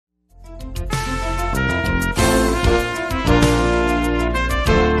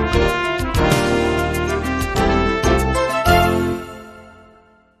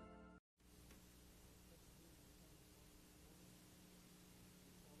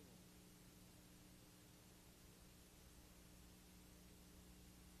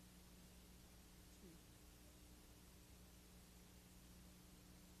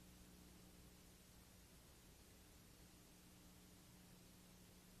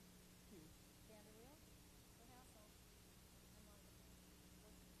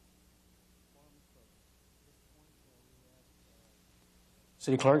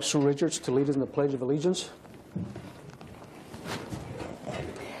City Clerk Sue Richards to lead us in the Pledge of Allegiance.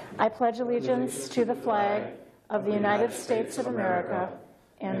 I pledge allegiance to the flag of the United States of America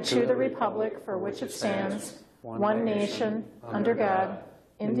and to the republic for which it stands, one nation, under God,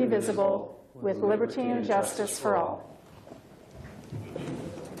 indivisible, with liberty and justice for all.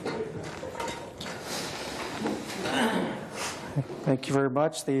 Thank you very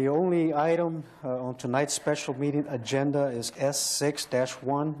much. The only item on tonight's special meeting agenda is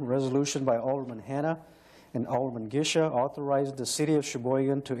S6-1, resolution by Alderman Hanna and Alderman Gisha authorizing the City of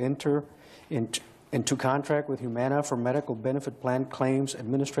Sheboygan to enter into contract with Humana for medical benefit plan claims,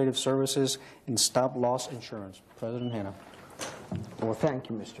 administrative services, and stop-loss insurance. President Hanna. Well, thank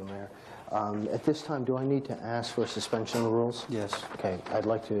you, Mr. Mayor. At this time, do I need to ask for a suspension of the rules? Yes. Okay, I'd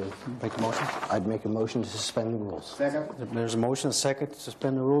like to make a motion. I'd make a motion to suspend the rules. Second. There's a motion, a second, to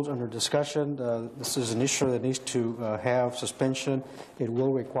suspend the rules under discussion. This is an issue that needs to have suspension. It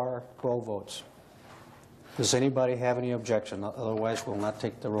will require 12 votes. Does anybody have any objection? Otherwise, we'll not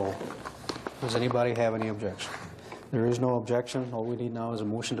take the roll. Does anybody have any objection? There is no objection. All we need now is a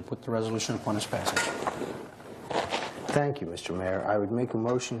motion to put the resolution upon its passage. Thank you, Mr. Mayor. I would make a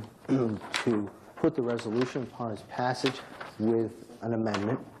motion to put the resolution upon its passage with an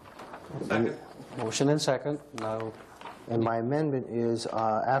amendment. Second. Motion and second. Now. And my amendment is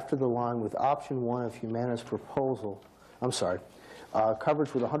after the line with option 1 of Humana's proposal,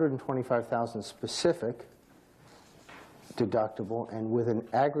 coverage with $125,000 specific deductible and with an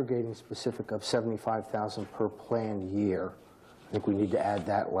aggregating specific of $75,000 per plan year. I think we need to add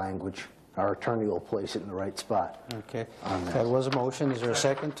that language. Our attorney will place it in the right spot. Okay. That was a motion. Is there a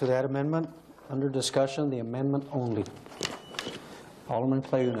second to that amendment? Under discussion, the amendment only. Alderman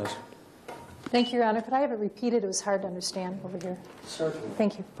Clay-Unis. Thank you, Your Honor. Could I have it repeated? It was hard to understand over here. Certainly.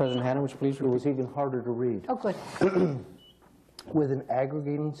 Thank you. President Hanna, would you please repeat? It was even harder to read. Oh, good. With an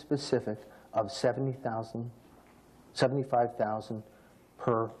aggregating specific of $75,000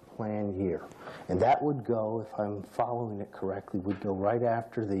 per plan year. And that would go, if I'm following it correctly, would go right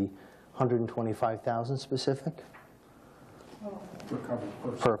after the $125,000 specific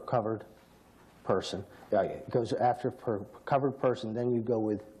per covered person. Yeah, it goes after per covered person, then you go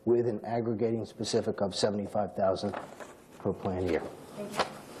with an aggregating specific of $75,000 per plan year. Thank you.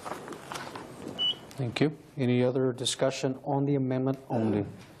 Thank you. Any other discussion on the amendment only?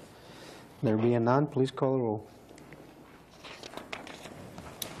 There being none, please call the roll.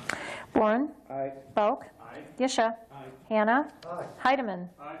 Bourne. Aye. Belk. Aye. Gisha. Aye. Hanna. Aye. Heidemann.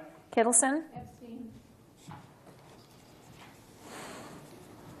 Aye. Kittleson. Abstain.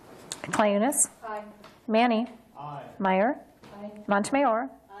 Clay-Unis. Aye. Manny. Aye. Meyer. Aye. Montemayor.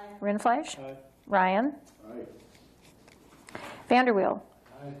 Aye. Rindfleisch. Aye. Ryan. Aye. Vanderweel.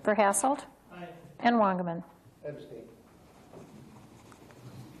 Aye. Verhasselt. Aye. And Wangerman. Abstain.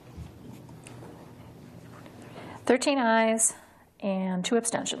 13 ayes and 2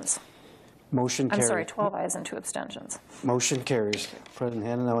 abstentions. Motion I'm carries. sorry, 12 ayes and 2 abstentions. Motion carries. President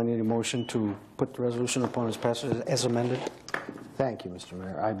Hanna, now I need a motion to put the resolution upon its passage as amended. Thank you, Mr.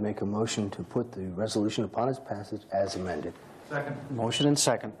 Mayor. I'd make a motion to put the resolution upon its passage as amended. Second. Motion and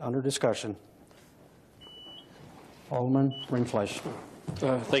second. Under discussion. Alderman Rindfleisch.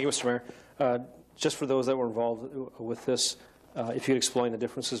 Thank you, Mr. Mayor. Just for those that were involved with this, if you could explain the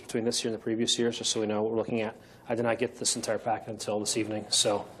differences between this year and the previous years, just so we know what we're looking at. I did not get this entire packet until this evening,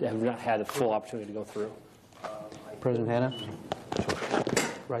 so I have not had a full opportunity to go through. President Hanna.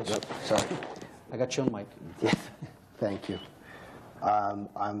 Right. Yep, sorry. I got you on mic. Yeah, thank you.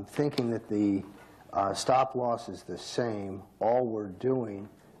 I'm thinking that the stop loss is the same. All we're doing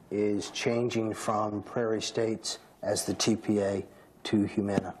is changing from Prairie States as the TPA to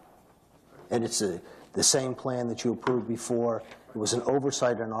Humana. And it's the same plan that you approved before. It was an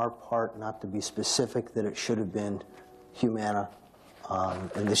oversight on our part not to be specific that it should have been Humana.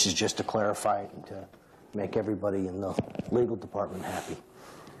 And this is just to clarify it and to make everybody in the legal department happy.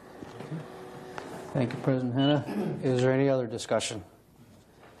 Thank you, President Hanna. Is there any other discussion?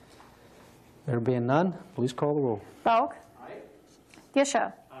 There being none, please call the roll. Belk. Aye.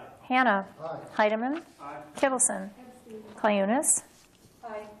 Gisha. Aye. Hanna. Aye. Heidemann. Aye. Kittleson. Clay-Unis.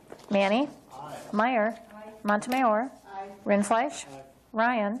 Aye. Manny. Aye. Meyer. Aye. Montemayor. Aye. Rindfleisch. Aye.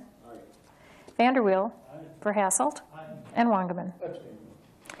 Ryan. Aye. Vanderweel. Aye. Verhasselt. Aye. And Wangerman. Abstain.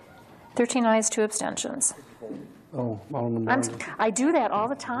 13 ayes, 2 abstentions. Oh, Alderman Bourne. I do that all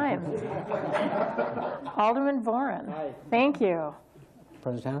the time. Alderman Boren. Aye. Thank you.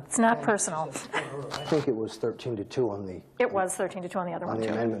 President Hanna. It's not personal. I think it was 13-2 on the It was 13-2 on the other one, too.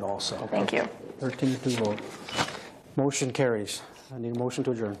 amendment also. Thank you. 13-2 vote. Motion carries. I need a motion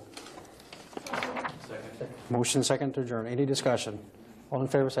to adjourn. Second. Motion second to adjourn. Any discussion? All in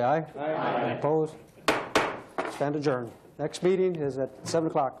favor, say aye. Aye. Opposed? Stand adjourned. Next meeting is at 7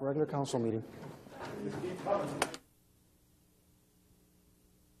 o'clock, regular council meeting.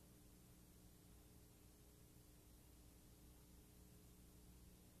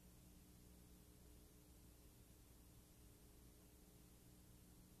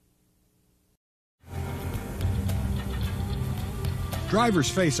 Drivers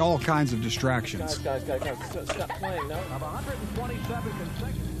face all kinds of distractions. Guys, stop playing now.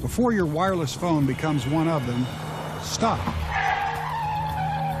 Before your wireless phone becomes one of them, stop.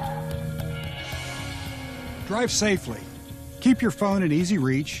 Drive safely. Keep your phone in easy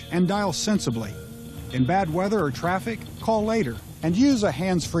reach and dial sensibly. In bad weather or traffic, call later and use a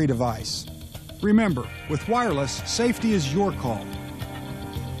hands-free device. Remember, with wireless, safety is your call.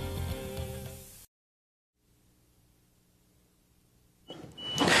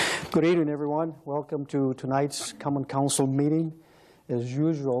 Good evening, everyone. Welcome to tonight's Common Council meeting. As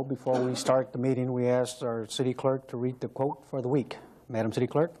usual, before we start the meeting, we asked our city clerk to read the quote for the week. Madam City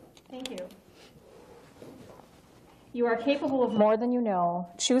Clerk. Thank you. You are capable of more than you know.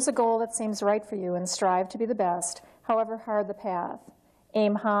 Choose a goal that seems right for you and strive to be the best, however hard the path.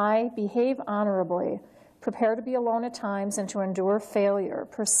 Aim high, behave honorably. Prepare to be alone at times and to endure failure.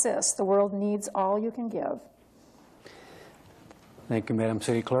 Persist. The world needs all you can give. Thank you, Madam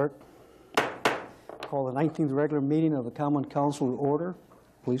City Clerk. Call the 19th regular meeting of the Common Council to order.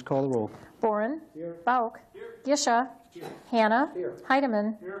 Please call the roll. Boren. Here. Bauk. Here. Gisha. Here. Hannah. Here.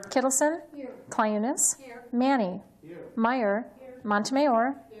 Heidemann. Here. Kittleson. Here. Clyunas. Here. Manny. Here. Meyer. Here.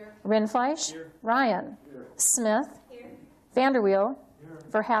 Montemayor. Here. Rindfleisch. Here. Ryan. Here. Smith. Here. Vanderweel. Here.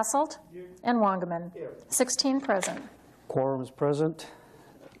 Verhasselt. Here. And Wangaman. Here. 16 present. Quorum is present.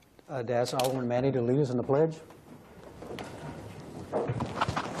 I'd ask Alderman Manny to lead us in the pledge.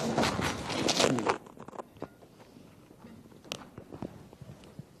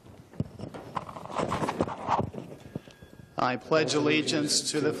 I pledge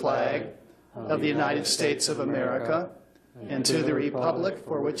allegiance to the flag of the United States of America and to the republic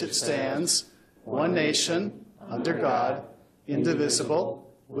for which it stands, one nation, under God,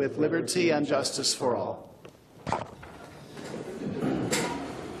 indivisible, with liberty and justice for all.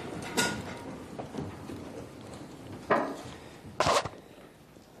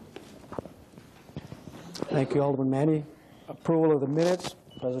 Thank you, Alderman Manny. Approval of the minutes.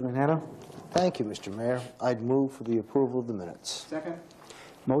 President Hannah. Thank you, Mr. Mayor. I'd move for the approval of the minutes. Second.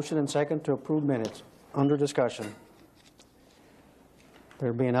 Motion and second to approve minutes. Under discussion.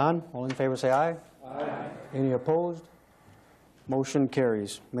 There being none, all in favor say aye. Aye. Any opposed? Motion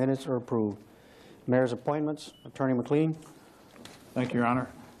carries. Minutes are approved. Mayor's appointments. Attorney McLean. Thank you, Your Honor.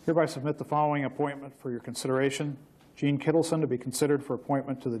 Hereby submit the following appointment for your consideration. Gene Kittleson to be considered for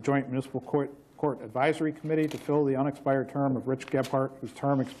appointment to the Joint Municipal Court Advisory Committee to fill the unexpired term of Rich Gebhardt, whose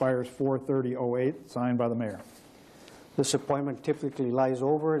term expires 4/30/08, signed by the mayor. This appointment typically lies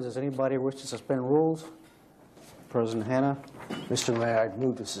over. Does anybody wish to suspend rules? President Hannah. Mr. Mayor, I'd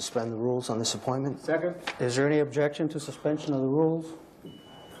move to suspend the rules on this appointment. Second. Is there any objection to suspension of the rules?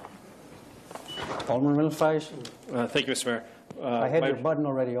 Alderman Rindfleisch. Thank you, Mr. Mayor. I had your button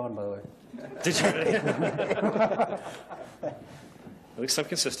already on, by the way. Did you already? At least I'm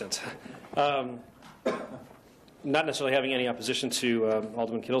consistent. Not necessarily having any opposition to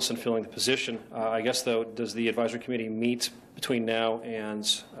Alderman Kittleson filling the position. I guess, though, does the advisory committee meet between now and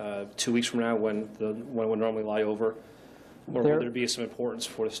 2 weeks from now when would normally lie over? Or will there be some importance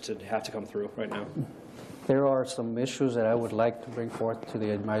for this to have to come through right now? There are some issues that I would like to bring forth to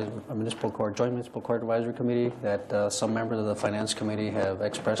the Joint Municipal Court Advisory Committee that some members of the Finance Committee have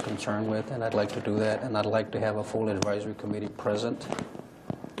expressed concern with, and I'd like to do that, and I'd like to have a full advisory committee present.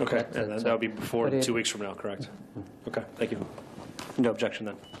 Okay, and that would be before 2 weeks from now, correct? Okay, thank you. No objection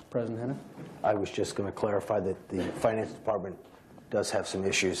then. President Hannah? I was just going to clarify that the Finance Department does have some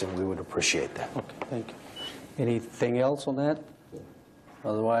issues, and we would appreciate that. Okay, thank you. Anything else on that?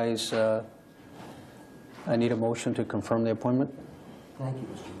 Otherwise, I need a motion to confirm the appointment. Thank you,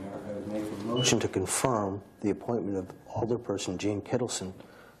 Mr. Mayor. I would make a motion to confirm the appointment of Alderperson Gene Kittleson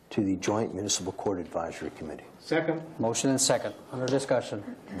to the Joint Municipal Court Advisory Committee. Second. Motion and second. Under discussion.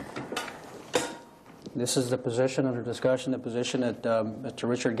 This is the position under discussion, the position that Mr.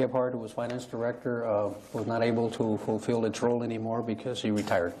 Richard Gebhardt, who was Finance Director, was not able to fulfill its role anymore because he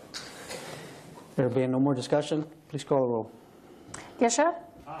retired. There being no more discussion, please call the roll. Gisha.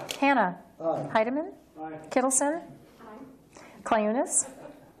 Aye. Hannah. Aye. Heidemann. Aye. Kittleson. Aye. Clyunas.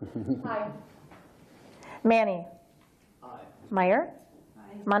 Aye. Manny. Aye. Meyer.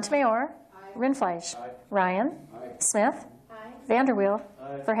 Aye. Montemayor. Aye. Rindfleisch. Aye. Ryan. Aye. Smith. Aye. Vanderweel.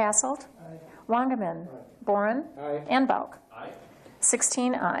 Aye. Verhasselt. Aye. Wangaman. Aye. Boren. Aye. And Bauk. Aye.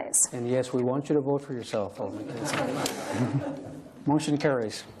 16 ayes. And yes, we want you to vote for yourself, Alderman Kittleson. Motion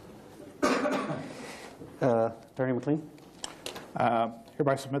carries. Attorney McLean?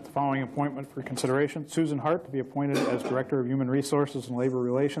 Hereby submit the following appointment for consideration. Susan Hart to be appointed as Director of Human Resources and Labor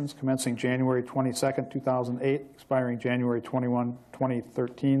Relations, commencing January 22, 2008, expiring January 21,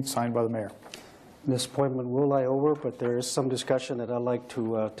 2013, signed by the Mayor. This appointment will lie over, but there is some discussion that I'd like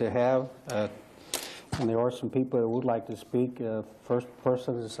to have. And there are some people that would like to speak. First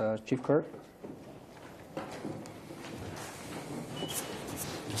person is Chief Kurt.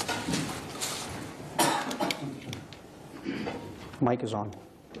 Mic is on.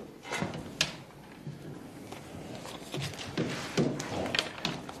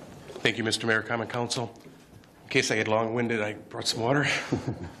 Thank you, Mr. Mayor, Common Council. In case I get long-winded, I brought some water.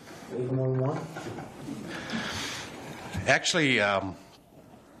 Actually,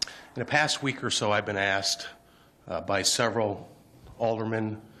 in the past week or so, I've been asked by several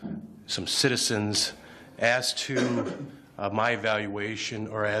aldermen, some citizens, as to my evaluation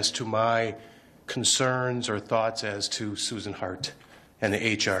or as to my concerns or thoughts as to Susan Hart and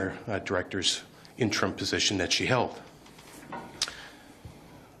the HR director's interim position that she held.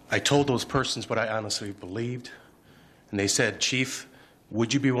 I told those persons what I honestly believed, and they said, Chief,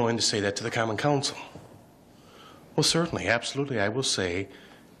 would you be willing to say that to the Common Council? Well, certainly, absolutely, I will say.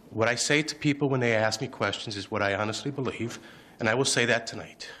 What I say to people when they ask me questions is what I honestly believe, and I will say that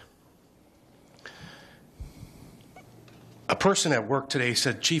tonight. A person at work today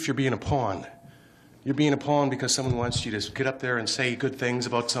said, Chief, you're being a pawn. You're being a pawn because someone wants you to get up there and say good things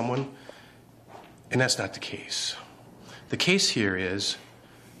about someone, and that's not the case. The case here is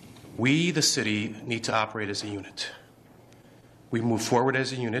we, the city, need to operate as a unit. We move forward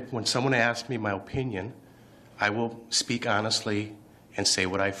as a unit. When someone asks me my opinion, I will speak honestly and say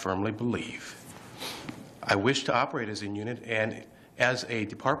what I firmly believe. I wish to operate as a unit, and as a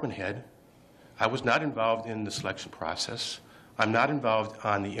department head, I was not involved in the selection process. I'm not involved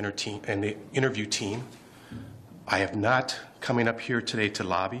on the interview team. I have not coming up here today to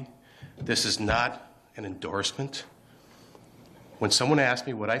lobby. This is not an endorsement. When someone asked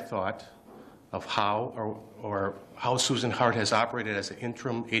me what I thought of how or how Susan Hart has operated as an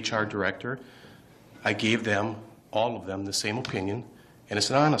interim HR director, I gave them, all of them, the same opinion, and it's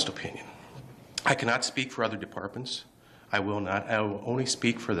an honest opinion. I cannot speak for other departments. I will not. I will only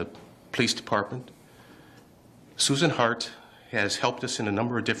speak for the police department. Susan Hart has helped us in a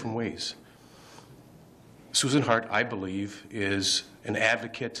number of different ways. Susan Hart, I believe, is an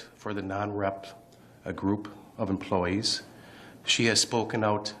advocate for the non-rep group of employees. She has spoken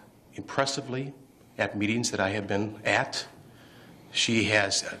out impressively at meetings that I have been at. She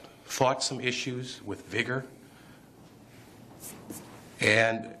has fought some issues with vigor.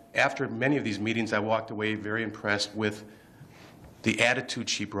 And after many of these meetings, I walked away very impressed with the attitude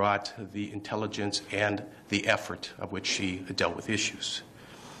she brought, the intelligence, and the effort of which she dealt with issues.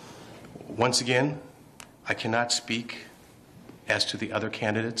 Once again, I cannot speak as to the other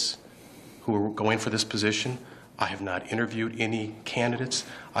candidates who are going for this position. I have not interviewed any candidates.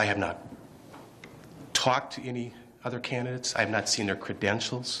 I have not talked to any other candidates. I have not seen their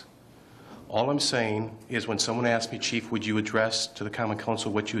credentials. All I'm saying is when someone asks me, Chief, would you address to the Common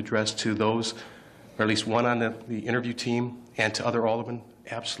Council what you address to those, or at least one on the interview team, and to other aldermen?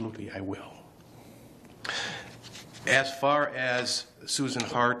 Absolutely, I will. As far as Susan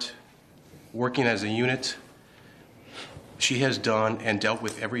Hart working as a unit, she has done and dealt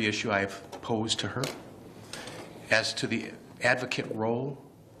with every issue I've posed to her. As to the advocate role,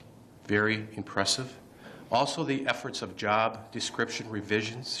 very impressive. Also, the efforts of job description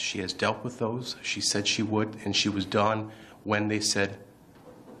revisions, she has dealt with those. She said she would, and she was done when they said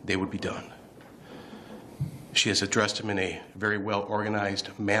they would be done. She has addressed them in a very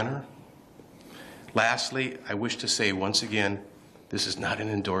well-organized manner. Lastly, I wish to say once again, this is not an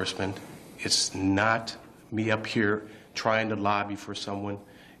endorsement. It's not me up here trying to lobby for someone.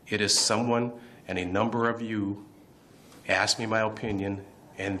 It is someone, and a number of you asked me my opinion,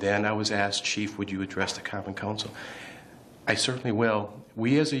 and then I was asked, Chief, would you address the Common Council? I certainly will.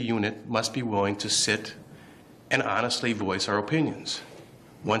 We as a unit must be willing to sit and honestly voice our opinions.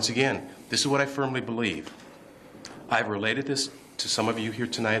 Once again, this is what I firmly believe. I've related this to some of you here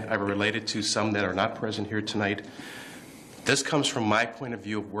tonight. I've related to some that are not present here tonight. This comes from my point of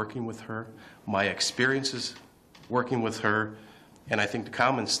view of working with her, my experiences working with her, and I think the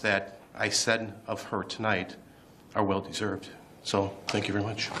comments that I said of her tonight are well deserved. So, thank you very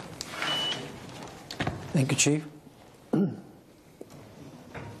much. Thank you, Chief.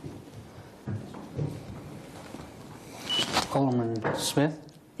 Alderman Smith.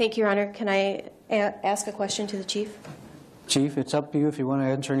 Thank you, Your Honor. Can I ask a question to the Chief? Chief, it's up to you if you want to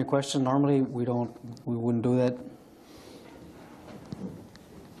answer any questions. Normally, we wouldn't do that.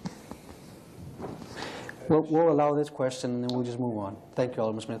 We'll allow this question, and then we'll just move on. Thank you,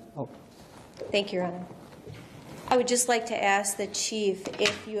 Alderman Smith. Oh. Thank you, Your Honor. I would just like to ask the Chief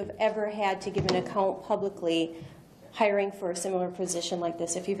if you have ever had to give an account publicly hiring for a similar position like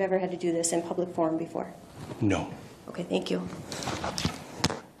this, if you've ever had to do this in public forum before. No. Okay, thank you.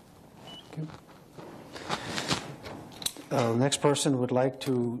 Next person would like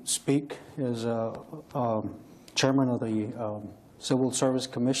to speak is Chairman of the Civil Service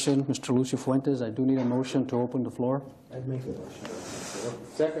Commission, Mr. Lucio Fuentes. I do need a motion to open the floor. I'd make the motion.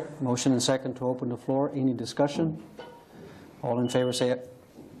 Second. Motion and second to open the floor. Any discussion? All in favor say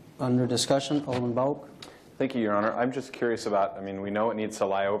under discussion. Alderman Bauk. Thank you, Your Honor. I'm just curious about, I mean, we know it needs to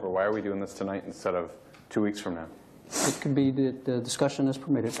lie over. Why are we doing this tonight instead of 2 weeks from now? It could be that the discussion is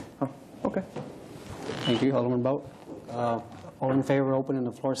permitted. Oh, okay. Thank you, Alderman Bauk. All in favor of opening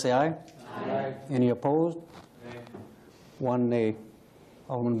the floor say aye. Aye. Any opposed? Nay. 1 nay.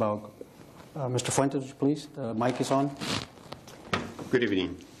 Alderman Bauk. Mr. Fuentes, please. The mic is on. Good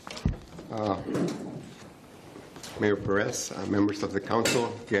evening. Mayor Perez, members of the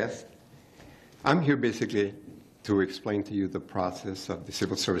council, guests. I'm here basically to explain to you the process of the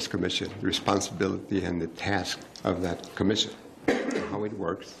Civil Service Commission, the responsibility and the task of that commission, how it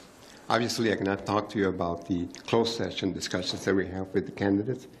works. Obviously, I cannot talk to you about the closed session discussions that we have with the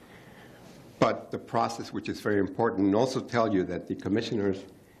candidates, but the process, which is very important, and also tell you that the commissioners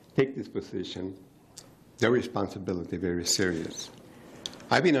take this position, their responsibility, very serious.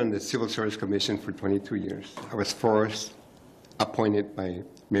 I've been on the Civil Service Commission for 22 years. I was first appointed by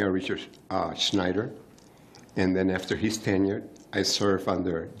Mayor Richard Schneider, and then after his tenure, I served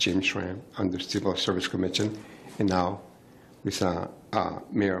under Jim Schramm, under Civil Service Commission, and now with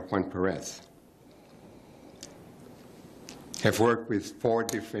Mayor Juan Perez. I've worked with 4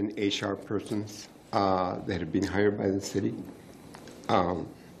 different HR persons that have been hired by the city.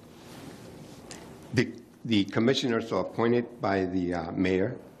 The commissioners are appointed by the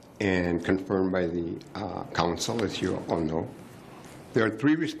mayor and confirmed by the council, as you all know. There are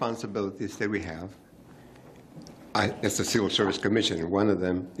 3 responsibilities that we have as the Civil Service Commission. One of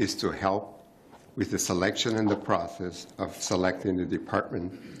them is to help with the selection and the process of selecting the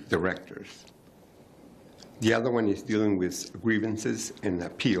department directors. The other one is dealing with grievances and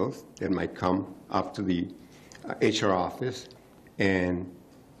appeals that might come up to the HR office, and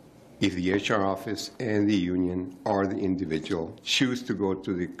if the HR office and the union or the individual choose to go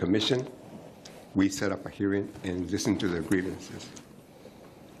to the commission, we set up a hearing and listen to their grievances.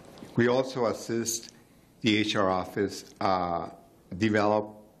 We also assist the HR office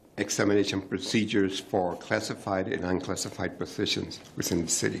develop examination procedures for classified and unclassified positions within the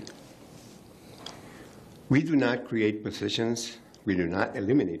city. We do not create positions. We do not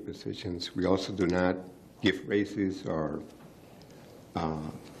eliminate positions. We also do not give raises or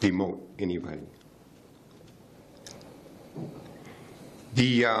demote anybody.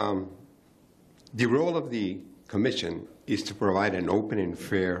 The role of the commission is to provide an open and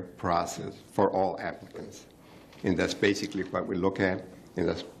fair process for all applicants. And that's basically what we look at, and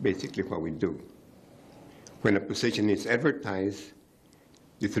that's basically what we do. When a position is advertised,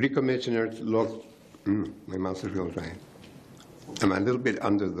 the 3 commissioners look, my mouth is real dry. I'm a little bit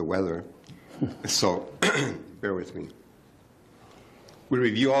under the weather, so bear with me. We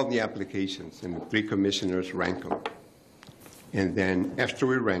review all the applications, and the 3 commissioners rank them. And then after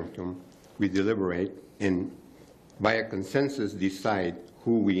we rank them, we deliberate and by a consensus decide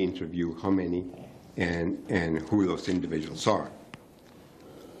who we interview, how many, and who those individuals are.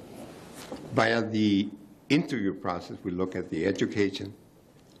 Via the interview process, we look at the education,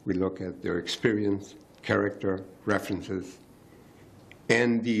 we look at their experience, character, references,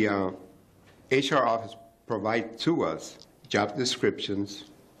 and the HR office provides to us job descriptions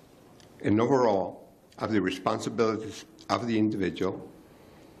and overall of the responsibilities of the individual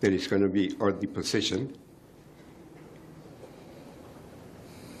that is going to be, or the position.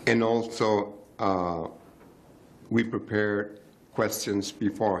 And also, we prepare questions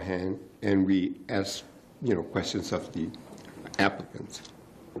beforehand, and we ask, questions of the applicants.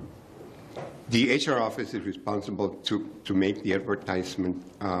 The HR office is responsible to make the advertisement,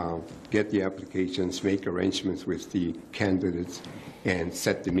 get the applications, make arrangements with the candidates, and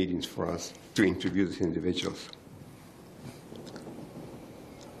set the meetings for us to interview these individuals.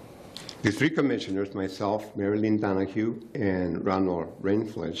 The 3 commissioners, myself, Marilyn Donahue, and Ronald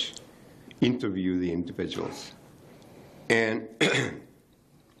Rainflesh, interview the individuals. And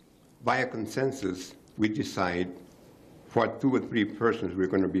by a consensus, we decide what 2 or 3 persons we're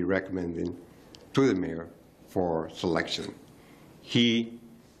going to be recommending to the mayor for selection. He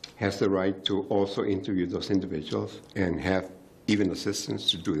has the right to also interview those individuals and have even assistants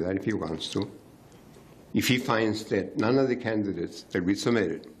to do that if he wants to. If he finds that none of the candidates that we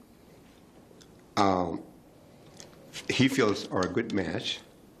submitted he feels are a good match,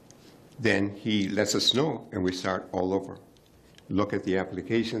 then he lets us know and we start all over. Look at the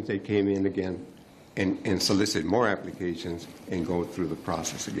applications that came in again and solicit more applications and go through the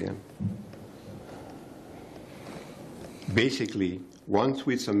process again. Basically, once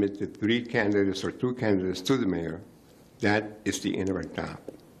we submit the 3 candidates or 2 candidates to the mayor, that is the end of our job.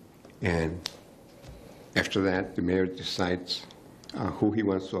 And after that, the mayor decides who he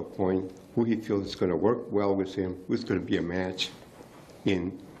wants to appoint, who he feels is going to work well with him, who's going to be a match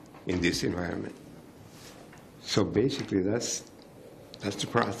in this environment. So basically, that's the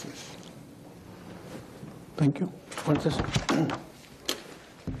process. Thank you. Francis? I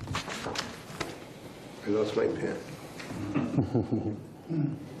lost my pen.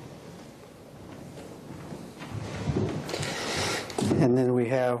 And then we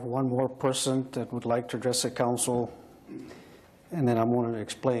have one more person that would like to address the council, and then I'm going to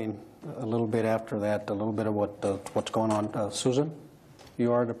explain a little bit after that, a little bit of what's going on. Susan,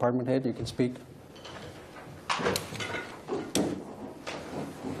 you are department head. You can speak.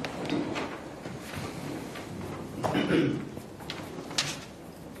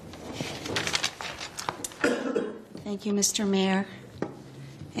 Thank you, Mr. Mayor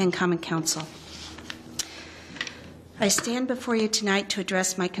and Common Council. I stand before you tonight to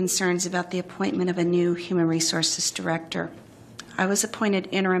address my concerns about the appointment of a new Human Resources Director. I was appointed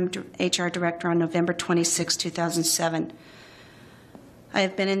interim HR Director on November 26, 2007. I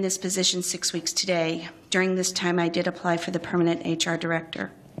have been in this position 6 weeks today. During this time, I did apply for the permanent HR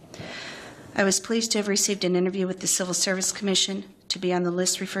Director. I was pleased to have received an interview with the Civil Service Commission, to be on the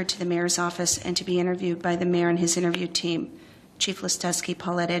list referred to the Mayor's office, and to be interviewed by the Mayor and his interview team, Chief Listowski,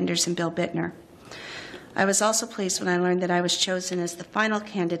 Paulette Enders, and Bill Bittner. I was also pleased when I learned that I was chosen as the final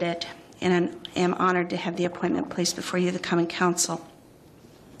candidate, and I am honored to have the appointment placed before you, the Common Council.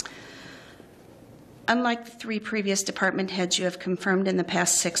 Unlike the 3 previous department heads you have confirmed in the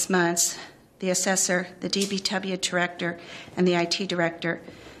past 6 months, the assessor, the DBW director, and the IT director,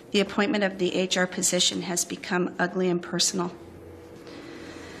 the appointment of the HR position has become ugly and personal.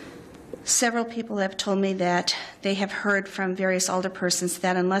 Several people have told me that they have heard from various alderpersons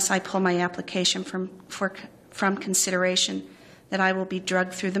that unless I pull my application from consideration, that I will be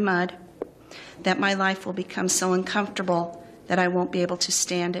dragged through the mud, that my life will become so uncomfortable that I won't be able to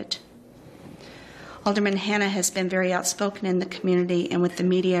stand it. Alderman Hanna has been very outspoken in the community and with the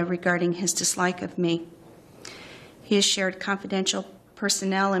media regarding his dislike of me. He has shared confidential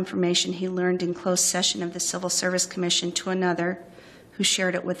personnel information he learned in closed session of the Civil Service Commission to another, who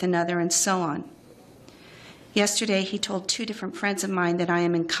shared it with another, and so on. Yesterday, he told 2 different friends of mine that I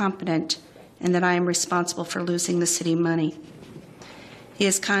am incompetent and that I am responsible for losing the city money. He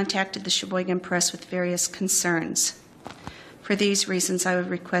has contacted the Sheboygan Press with various concerns. For these reasons, I would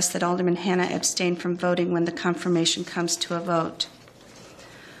request that Alderman Hanna abstain from voting when the confirmation comes to a vote.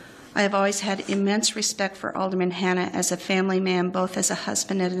 I have always had immense respect for Alderman Hanna as a family man, both as a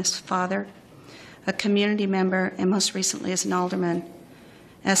husband and as a father, a community member, and most recently as an alderman.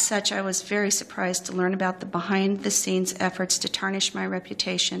 As such, I was very surprised to learn about the behind-the-scenes efforts to tarnish my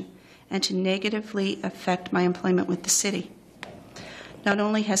reputation and to negatively affect my employment with the city. Not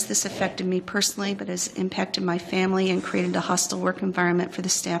only has this affected me personally, but has impacted my family and created a hostile work environment for the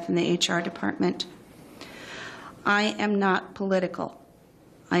staff in the HR department. I am not political.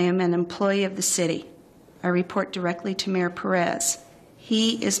 I am an employee of the city. I report directly to Mayor Perez.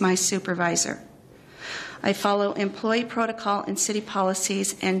 He is my supervisor. I follow employee protocol and city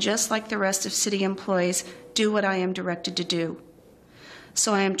policies, and just like the rest of city employees, do what I am directed to do.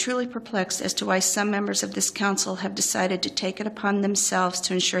 So I am truly perplexed as to why some members of this council have decided to take it upon themselves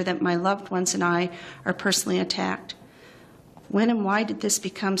to ensure that my loved ones and I are personally attacked. When and why did this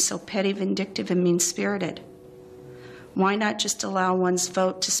become so petty, vindictive, and mean-spirited? Why not just allow one's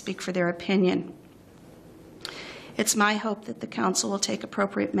vote to speak for their opinion? It's my hope that the council will take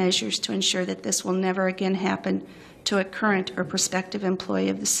appropriate measures to ensure that this will never again happen to a current or prospective employee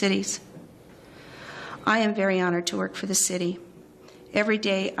of the city's. I am very honored to work for the city. Every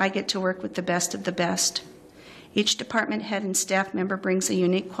day I get to work with the best of the best. Each department head and staff member brings a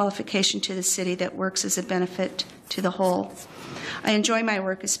unique qualification to the city that works as a benefit to the whole. I enjoy my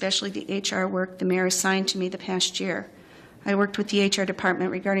work, especially the HR work the mayor assigned to me the past year. I worked with the HR department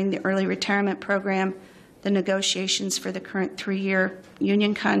regarding the early retirement program, the negotiations for the current 3-year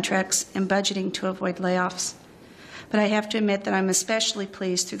union contracts, and budgeting to avoid layoffs. But I have to admit that I'm especially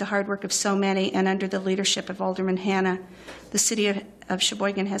pleased through the hard work of so many and under the leadership of Alderman Hanna. The City of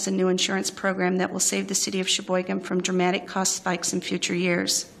Sheboygan has a new insurance program that will save the City of Sheboygan from dramatic cost spikes in future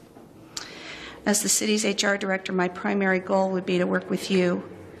years. As the city's HR director, my primary goal would be to work with you,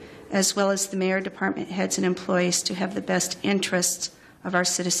 as well as the mayor, department heads, and employees to have the best interests of our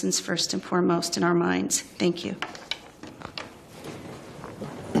citizens first and foremost in our minds. Thank you.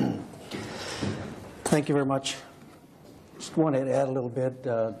 Thank you very much. Just wanted to add a little bit,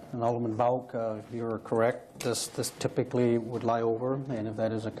 and Alderman Vauk, you're correct. This typically would lie over, and if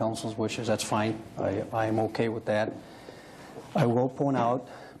that is the council's wishes, that's fine. I am okay with that. I will point out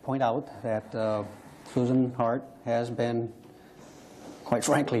that Susan Hart has been, quite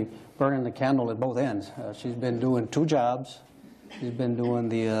frankly, burning the candle at both ends. She's been doing two jobs. She's been doing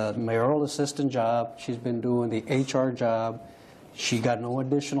the mayoral assistant job. She's been doing the HR job. She got no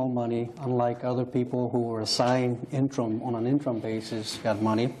additional money, unlike other people who were assigned on an interim basis got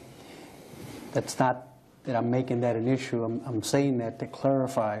money. That's not that I'm making that an issue. I'm saying that to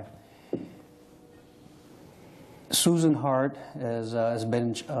clarify. Susan Hart, as has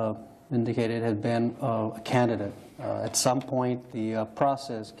been indicated, had been a candidate. At some point, the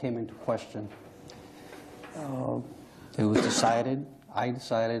process came into question. It was decided, I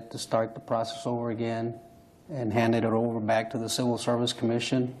decided to start the process over again and handed it over back to the Civil Service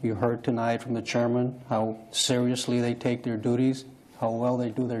Commission. You heard tonight from the chairman how seriously they take their duties, how well they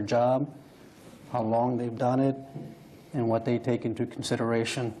do their job, how long they've done it, and what they take into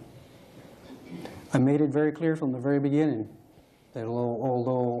consideration. I made it very clear from the very beginning that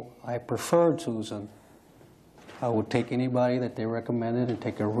although I preferred Susan, I would take anybody that they recommended and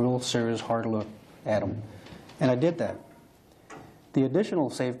take a real serious hard look at them. And I did that. The additional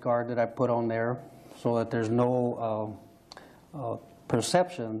safeguard that I put on there so that there's no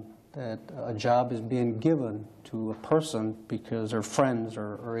perception that a job is being given to a person because they're friends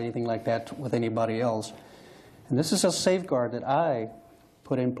or anything like that with anybody else. And this is a safeguard that I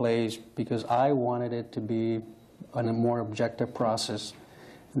put in place because I wanted it to be a more objective process.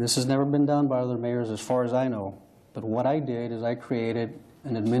 And this has never been done by other mayors as far as I know. But what I did is I created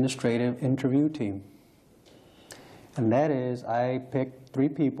an administrative interview team. And that is, I picked 3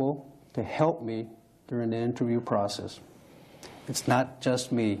 people to help me during the interview process. It's not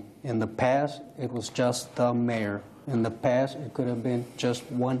just me. In the past, it was just the mayor. In the past, it could have been just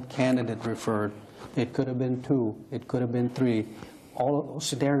one candidate referred. It could have been 2. It could have been 3. All of those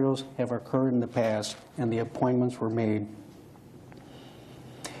scenarios have occurred in the past, and the appointments were made.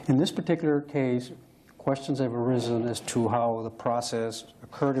 In this particular case, questions have arisen as to how the process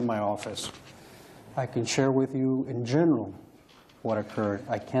occurred in my office. I can share with you in general what occurred.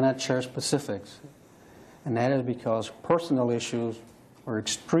 I cannot share specifics, and that is because personal issues are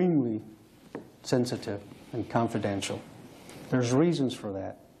extremely sensitive and confidential. There's reasons for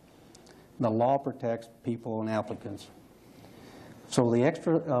that. The law protects people and applicants. So the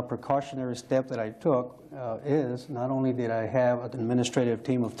extra precautionary step that I took is not only did I have an administrative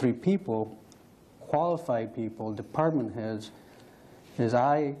team of 3 people, qualified people, department heads, is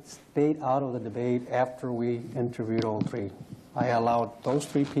I stayed out of the debate after we interviewed all 3. I allowed those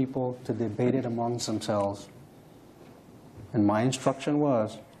 3 people to debate it amongst themselves. And my instruction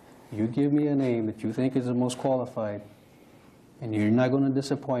was, you give me a name that you think is the most qualified, and you're not going to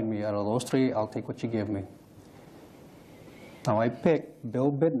disappoint me. Out of those 3, I'll take what you give me. Now I picked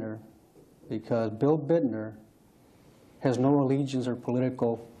Bill Bittner because Bill Bittner has no allegiance or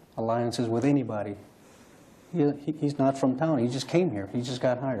political alliances with anybody. He's not from town. He just came here. He just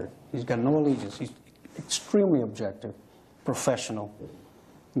got hired. He's got no allegiance. He's extremely objective, professional.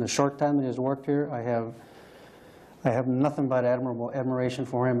 In the short time that he's worked here, I have nothing but admiration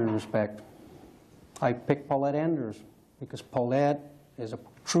for him and respect. I picked Paulette Anders because Paulette is a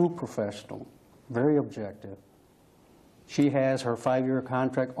true professional, very objective. She has her 5-year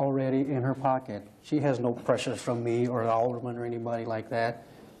contract already in her pocket. She has no pressures from me or the alderman or anybody like that.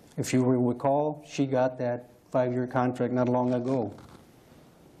 If you recall, she got that 5-year contract not long ago.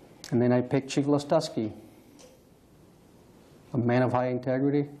 And then I picked Chief Lostusky, a man of high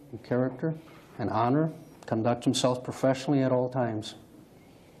integrity and character and honor, conducts himself professionally at all times.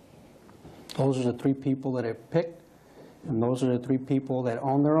 Those are the 3 people that I picked, and those are the 3 people that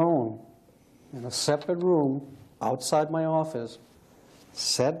on their own, in a separate room outside my office,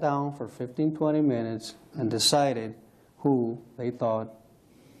 sat down for 15-20 minutes and decided who they thought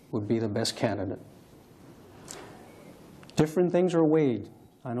would be the best candidate. Different things are weighed.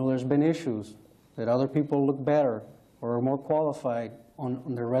 I know there's been issues that other people look better or are more qualified on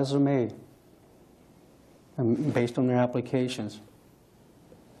their resume and based on their applications.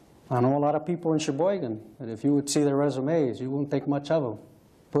 I know a lot of people in Sheboygan that if you would see their resumes, you wouldn't think much of them.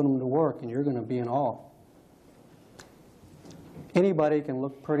 Put them to work, and you're going to be in awe. Anybody can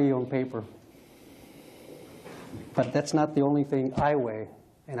look pretty on paper, but that's not the only thing I weigh,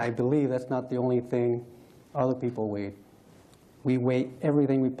 and I believe that's not the only thing other people weigh. We weigh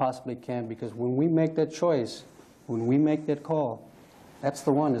everything we possibly can, because when we make that choice, when we make that call, that's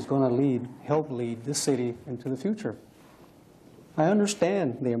the one that's going to help lead this city into the future. I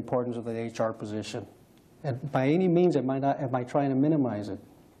understand the importance of the HR position. And by any means am I trying to minimize it.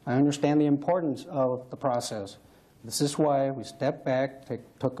 I understand the importance of the process. This is why we stepped back,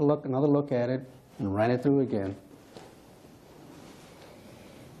 took another look at it, and ran it through again.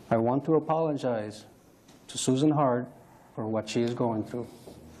 I want to apologize to Susan Hart for what she is going through.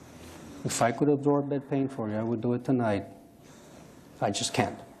 If I could absorb that pain for you, I would do it tonight. I just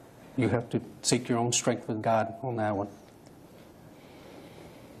can't. You have to seek your own strength with God on that one.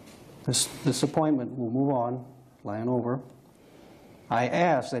 This appointment will move on, lying over. I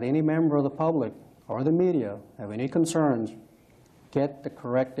ask that any member of the public or the media have any concerns, get the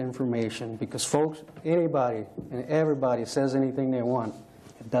correct information, because folks, anybody and everybody says anything they want.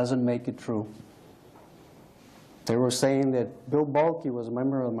 It doesn't make it true. They were saying that Bill Balke was a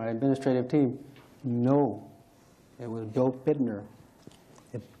member of my administrative team. No, it was Bill Pidner.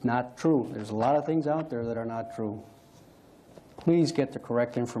 It's not true. There's a lot of things out there that are not true. Please get the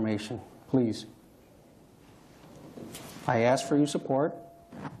correct information, please. I ask for your support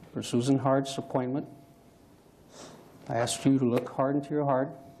for Susan Hart's appointment. I ask you to look hard into your heart,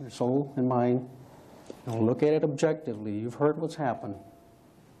 your soul, and mind, and look at it objectively. You've heard what's happened.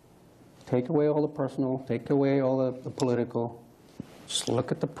 Take away all the personal, take away all the political. Just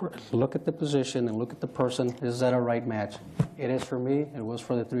look at the position and look at the person. Is that a right match? It is for me. It was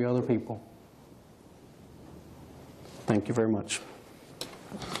for the 3 other people. Thank you very much.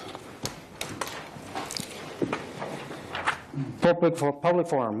 Public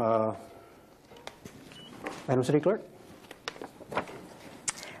forum. Madam City Clerk.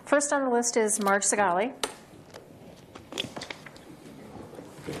 First on the list is Marge Segali.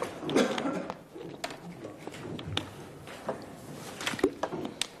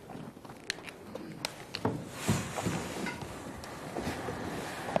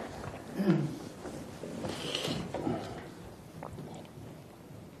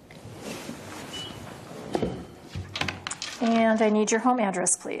 And I need your home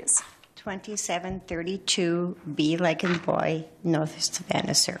address, please. 2732 B like in boy, North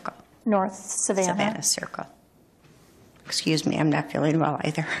Savannah Circle. North Savannah. Savannah Circle. Excuse me, I'm not feeling well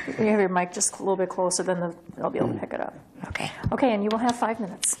either. You have your mic just a little bit closer, then I'll be able to pick it up. Okay. Okay, and you will have 5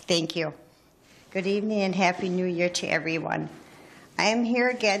 minutes. Thank you. Good evening and Happy New Year to everyone. I am here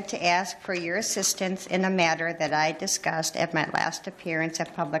again to ask for your assistance in a matter that I discussed at my last appearance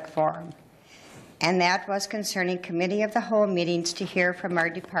at Public Forum, and that was concerning Committee of the Whole meetings to hear from our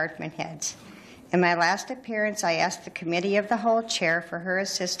department heads. In my last appearance, I asked the Committee of the Whole chair for her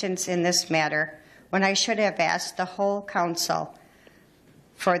assistance in this matter, when I should have asked the whole council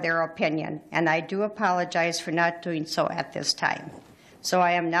for their opinion, and I do apologize for not doing so at this time. So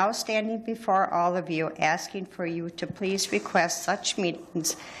I am now standing before all of you asking for you to please request such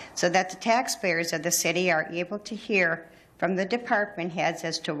meetings so that the taxpayers of the city are able to hear from the department heads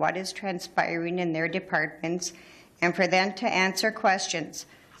as to what is transpiring in their departments, and for them to answer questions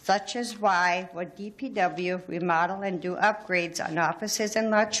such as why would DPW remodel and do upgrades on offices and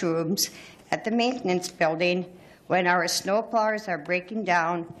lunchrooms at the maintenance building when our snowplows are breaking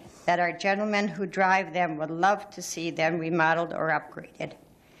down, that our gentlemen who drive them would love to see them remodeled or upgraded.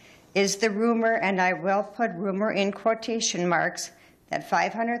 Is the rumor, and I will put rumor in quotation marks, that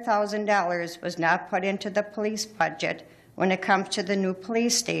 $500,000 was not put into the police budget when it comes to the new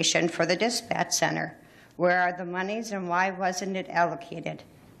police station for the dispatch center? Where are the monies and why wasn't it allocated?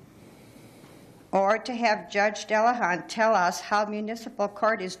 Or to have Judge Delahunt tell us how municipal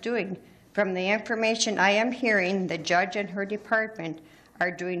court is doing. From the information I am hearing, the judge and her department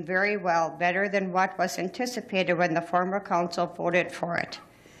are doing very well, better than what was anticipated when the former council voted for it.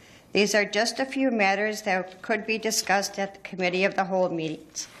 These are just a few matters that could be discussed at the Committee of the Whole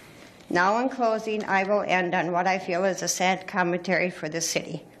meetings. Now in closing, I will end on what I feel is a sad commentary for the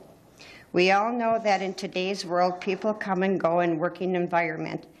city. We all know that in today's world, people come and go in working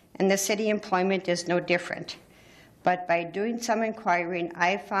environment, and the city employment is no different. But by doing some inquiring,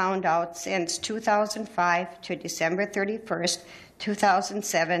 I found out since 2005 to December 31st,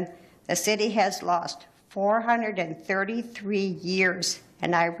 2007, the city has lost 433 years,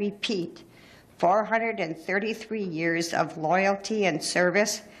 and I repeat, 433 years of loyalty and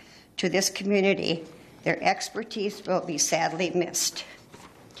service to this community. Their expertise will be sadly missed.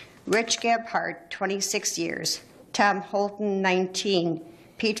 Rich Gebhardt, 26 years. Tom Holton, 19.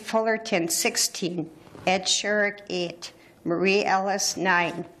 Pete Fullerton, 16. Ed Sherrick, 8. Marie Ellis,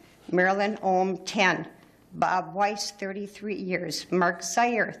 9. Marilyn Ohm, 10. Bob Weiss, 33 years. Mark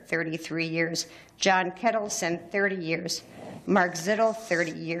Zeyer, 33 years. John Kettleson, 30 years. Mark Zittel,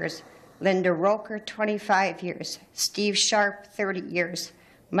 30 years. Linda Roker, 25 years. Steve Sharp, 30 years.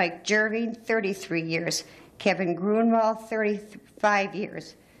 Mike Jerving, 33 years. Kevin Grunwald, 35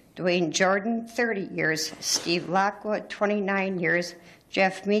 years. Dwayne Jordan, 30 years. Steve Lockwood, 29 years.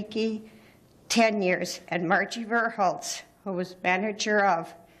 Jeff Meeke, 10 years. And Margie Verholtz, who was manager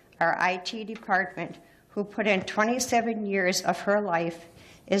of our IT department, who put in 27 years of her life,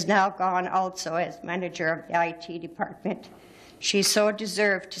 is now gone also as manager of the IT department. She so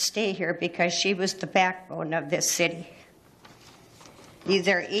deserved to stay here because she was the backbone of this city. These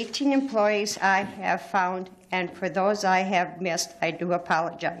are 18 employees I have found, and for those I have missed, I do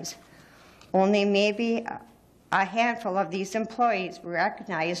apologize. Only maybe a handful of these employees were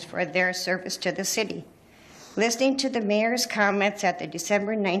recognized for their service to the city. Listening to the mayor's comments at the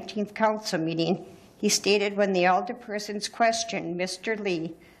December 19th council meeting, he stated when the alderpersons questioned Mr.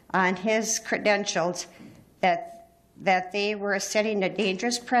 Lee on his credentials that they were setting a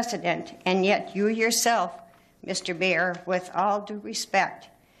dangerous precedent, and yet you yourself, Mr. Mayor, with all due respect,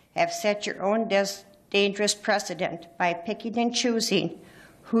 have set your own dangerous precedent by picking and choosing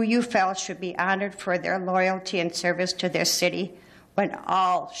who you felt should be honored for their loyalty and service to their city when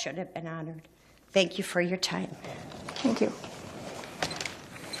all should have been honored. Thank you for your time. Thank you.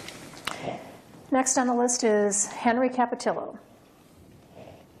 Next on the list is Henry Capatillo.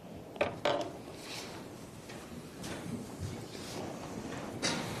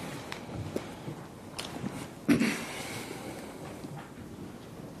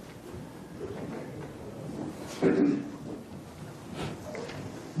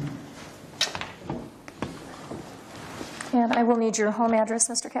 And I will need your home address,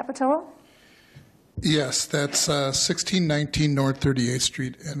 Mr. Capatillo. Yes, that's 1619 North 38th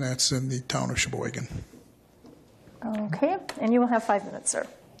Street, and that's in the town of Sheboygan. Okay, and you will have 5 minutes, sir.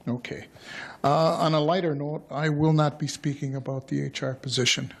 Okay. On a lighter note, I will not be speaking about the HR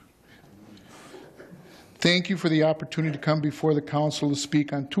position. Thank you for the opportunity to come before the council to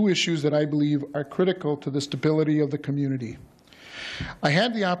speak on two issues that I believe are critical to the stability of the community. I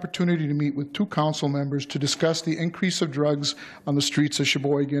had the opportunity to meet with two council members to discuss the increase of drugs on the streets of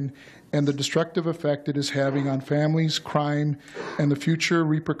Sheboygan and the destructive effect it is having on families, crime, and the future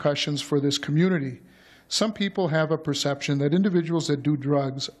repercussions for this community. Some people have a perception that individuals that do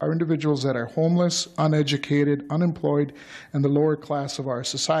drugs are individuals that are homeless, uneducated, unemployed, and the lower class of our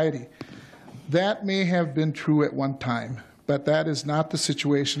society. That may have been true at one time, but that is not the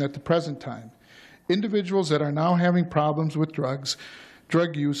situation at the present time. Individuals that are now having problems with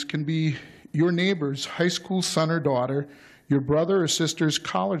drug use can be your neighbor's high school son or daughter, your brother or sister's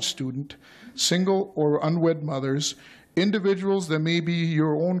college student, single or unwed mothers, individuals that may be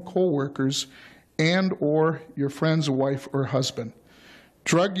your own co-workers, and or your friend's wife or husband.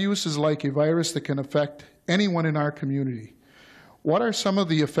 Drug use is like a virus that can affect anyone in our community. What are some of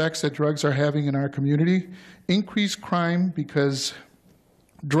the effects that drugs are having in our community? Increased crime because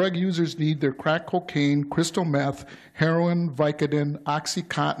drug users need their crack cocaine, crystal meth, heroin, Vicodin,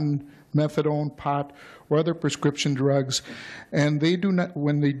 Oxycontin, methadone, pot, or other prescription drugs, and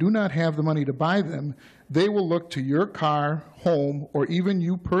when they do not have the money to buy them, they will look to your car, home, or even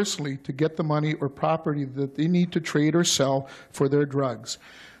you personally to get the money or property that they need to trade or sell for their drugs.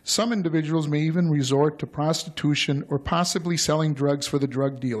 Some individuals may even resort to prostitution or possibly selling drugs for the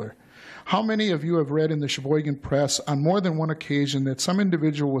drug dealer. How many of you have read in the Sheboygan press on more than one occasion that some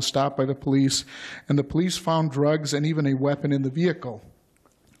individual was stopped by the police and the police found drugs and even a weapon in the vehicle?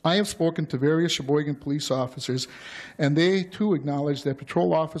 I have spoken to various Sheboygan police officers, and they too acknowledge that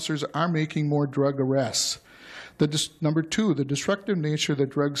patrol officers are making more drug arrests. Number two, the destructive nature that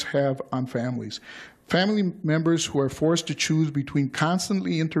drugs have on families. Family members who are forced to choose between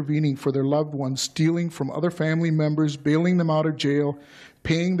constantly intervening for their loved ones, stealing from other family members, bailing them out of jail,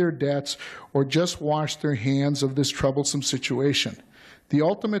 paying their debts, or just wash their hands of this troublesome situation. The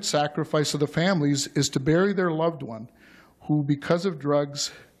ultimate sacrifice of the families is to bury their loved one who, because of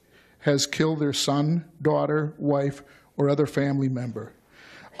drugs, has killed their son, daughter, wife, or other family member.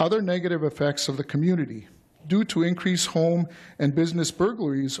 Other negative effects of the community. Due to increased home and business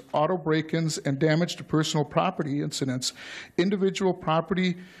burglaries, auto break-ins, and damage to personal property incidents, individual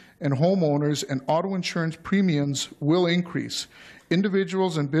property and homeowners and auto insurance premiums will increase.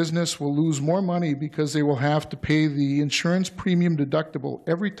 Individuals and business will lose more money because they will have to pay the insurance premium deductible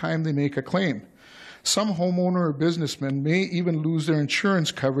every time they make a claim. Some homeowner or businessmen may even lose their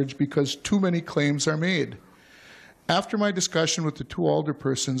insurance coverage because too many claims are made. After my discussion with the two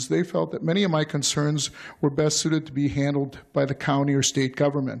alderpersons, they felt that many of my concerns were best suited to be handled by the county or state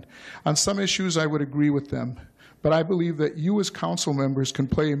government. On some issues, I would agree with them, but I believe that you as council members can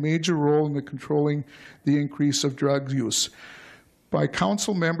play a major role in controlling the increase of drug use. By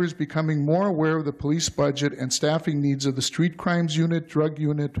council members becoming more aware of the police budget and staffing needs of the street crimes unit, drug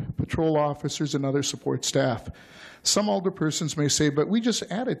unit, patrol officers, and other support staff. Some alderpersons may say, but we just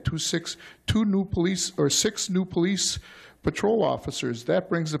added six new police patrol officers. That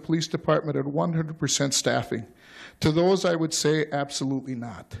brings the police department at 100% staffing. To those, I would say absolutely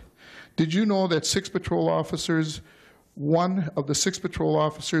not. Did you know that one of the six patrol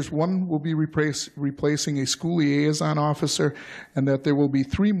officers will be replacing a school liaison officer, and that there will be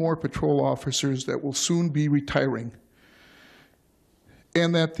 3 more patrol officers that will soon be retiring?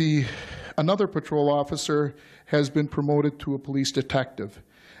 And that another patrol officer has been promoted to a police detective,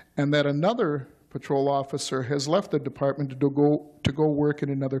 and that another patrol officer has left the department to go work in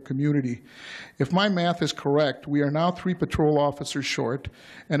another community. If my math is correct, we are now 3 patrol officers short,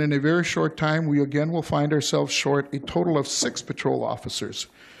 and in a very short time, we again will find ourselves short a total of 6 patrol officers.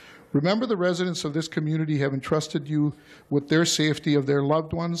 Remember, the residents of this community have entrusted you with their safety of their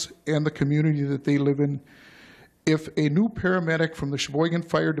loved ones and the community that they live in. If a new paramedic from the Sheboygan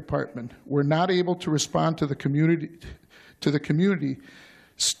Fire Department were not able to respond to the community,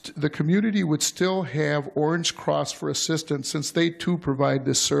 the community would still have Orange Cross for assistance, since they too provide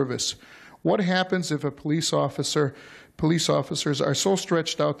this service. What happens if police officers are so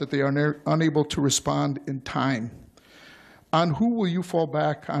stretched out that they are unable to respond in time? On who will you fall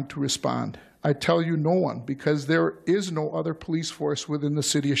back on to respond? I tell you, no one, because there is no other police force within the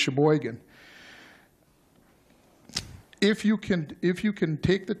city of Sheboygan. If you can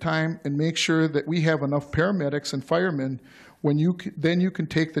take the time and make sure that we have enough paramedics and firemen, then you can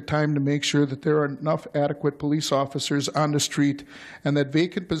take the time to make sure that there are enough adequate police officers on the street, and that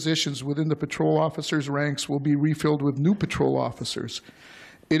vacant positions within the patrol officers' ranks will be refilled with new patrol officers.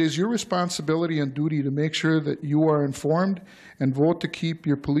 It is your responsibility and duty to make sure that you are informed and vote to keep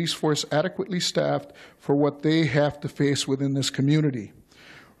your police force adequately staffed for what they have to face within this community.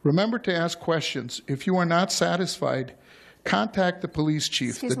 Remember to ask questions. If you are not satisfied, contact the police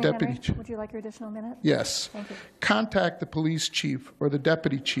chief, Excuse the me, deputy Henry, chief. would you like your additional minute? Yes. Thank you. Contact the police chief or the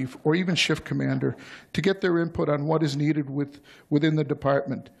deputy chief or even shift commander to get their input on what is needed within the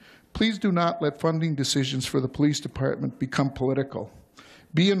department. Please do not let funding decisions for the police department become political.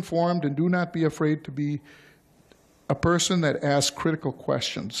 Be informed and do not be afraid to be a person that asks critical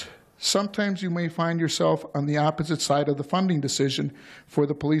questions. Sometimes you may find yourself on the opposite side of the funding decision for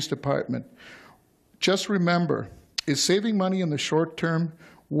the police department. Just remember, is saving money in the short term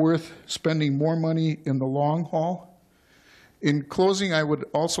worth spending more money in the long haul? In closing, I would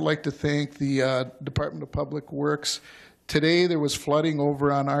also like to thank the Department of Public Works. Today there was flooding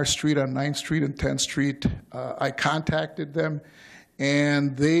over on our street, on 9th Street and 10th Street. I contacted them,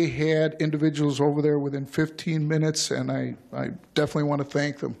 and they had individuals over there within 15 minutes, and I definitely want to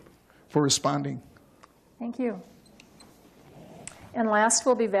thank them for responding. Thank you. And last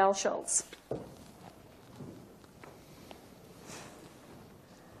will be Val Schultz.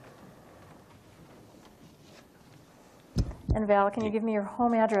 And Val, can you give me your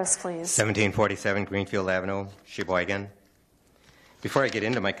home address, please? 1747 Greenfield Avenue, Sheboygan. Before I get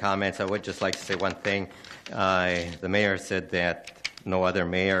into my comments, I would just like to say one thing. The mayor said that no other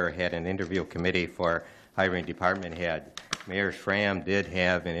mayor had an interview committee for hiring department head. Mayor Schramm did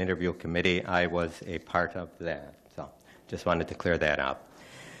have an interview committee. I was a part of that. So just wanted to clear that up.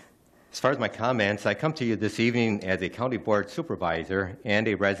 As far as my comments, I come to you this evening as a county board supervisor and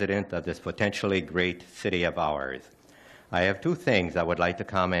a resident of this potentially great city of ours. I have 2 things I would like to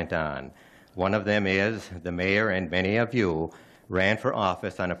comment on. One of them is the mayor and many of you ran for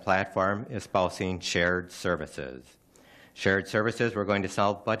office on a platform espousing shared services. Shared services were going to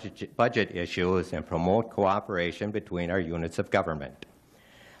solve budget issues and promote cooperation between our units of government.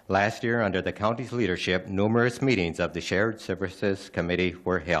 Last year, under the county's leadership, numerous meetings of the Shared Services Committee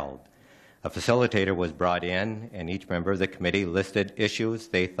were held. A facilitator was brought in, and each member of the committee listed issues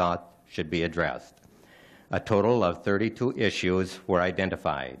they thought should be addressed. A total of 32 issues were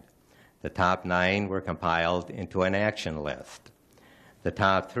identified. The top 9 were compiled into an action list. The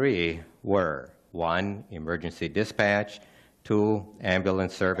top 3 were 1, emergency dispatch, 2,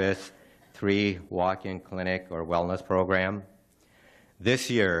 ambulance service, 3, walk-in clinic or wellness program. This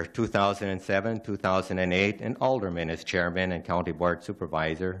year, 2007, 2008, an alderman is chairman and county board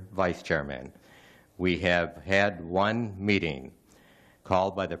supervisor, vice chairman. We have had 1 meeting.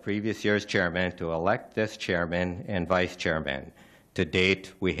 called by the previous year's chairman to elect this chairman and vice chairman. To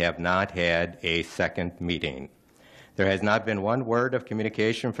date, we have not had a second meeting. There has not been one word of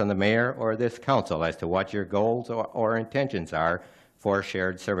communication from the mayor or this council as to what your goals or intentions are for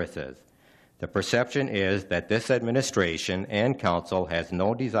shared services. The perception is that this administration and council has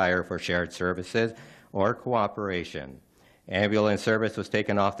no desire for shared services or cooperation. Ambulance service was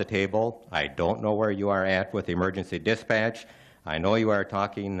taken off the table. I don't know where you are at with emergency dispatch. I know you are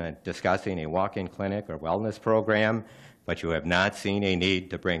discussing a walk-in clinic or wellness program, but you have not seen a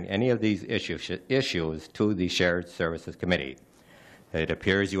need to bring any of these issues to the Shared Services Committee. It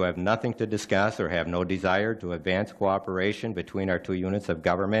appears you have nothing to discuss or have no desire to advance cooperation between our two units of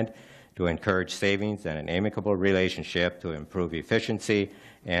government to encourage savings and an amicable relationship to improve efficiency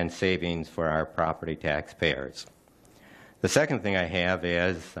and savings for our property taxpayers. The second thing I have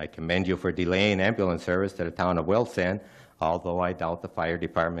is I commend you for delaying ambulance service to the town of Wilson, although I doubt the fire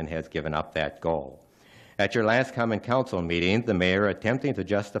department has given up that goal. At your last common council meeting, the mayor, attempting to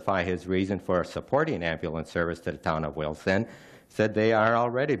justify his reason for supporting ambulance service to the town of Wilson, said they are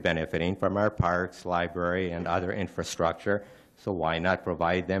already benefiting from our parks, library, and other infrastructure, so why not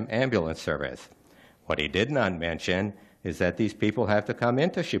provide them ambulance service? What he did not mention is that these people have to come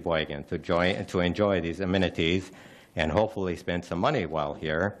into Sheboygan to enjoy these amenities and hopefully spend some money while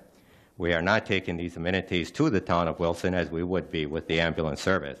here. We are not taking these amenities to the town of Wilson as we would be with the ambulance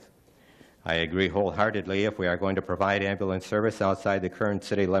service. I agree wholeheartedly if we are going to provide ambulance service outside the current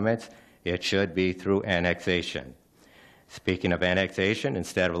city limits, it should be through annexation. Speaking of annexation,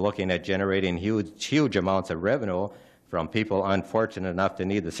 instead of looking at generating huge amounts of revenue from people unfortunate enough to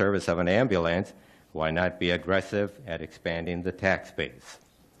need the service of an ambulance, why not be aggressive at expanding the tax base?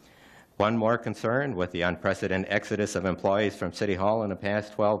 One more concern with the unprecedented exodus of employees from City Hall in the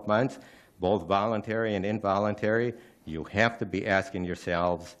past 12 months, both voluntary and involuntary, you have to be asking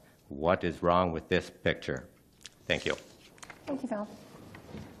yourselves, what is wrong with this picture? Thank you. Thank you, Val.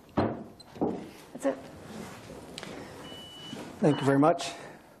 That's it. Thank you very much.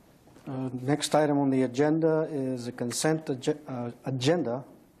 Next item on the agenda is a consent agenda,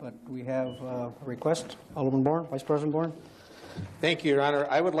 but we have a request. Alderman Bourne, Vice President Bourne. Thank you, Your Honor.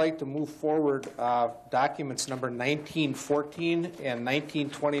 I would like to move forward documents number 1914 and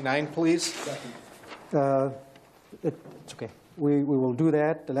 1929, please. It's okay. We will do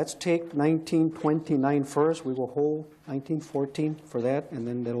that. Let's take 1929 first. We will hold 1914 for that, and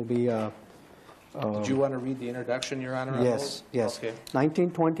then there will be did you want to read the introduction, Your Honor? Yes, yes. Okay.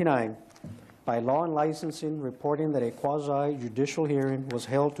 1929, by law and licensing, reporting that a quasi-judicial hearing was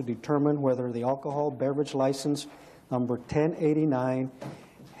held to determine whether the alcohol beverage license number 1089,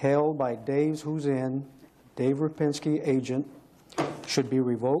 held by Dave's Who's In, Dave Rapinski, agent, should be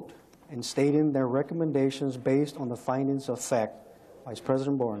revoked, and stating their recommendations based on the findings of fact. Vice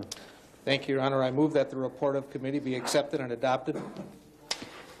President Bourne. Thank you, Your Honor. I move that the report of committee be accepted and adopted.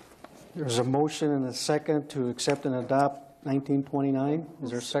 There's a motion and a second to accept and adopt 1929.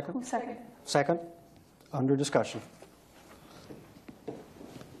 Is there a second? Second. Second. Under discussion.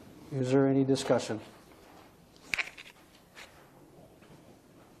 Is there any discussion?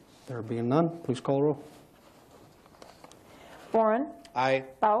 There being none, please call roll. Boren. Aye.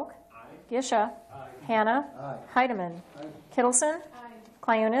 Bauk. Aye. Gisha. Aye. Hannah. Aye. Heidemann. Aye. Kittleson. Aye.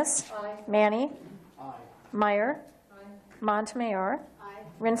 Clayunas. Aye. Manny. Aye. Meyer. Aye. Montemayor. Aye.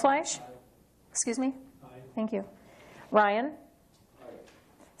 Rinfleisch. Aye. Excuse me? Aye. Thank you. Ryan. Aye.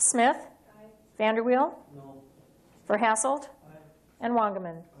 Smith. Aye. Vanderweel. No. Verhasselt. Aye. And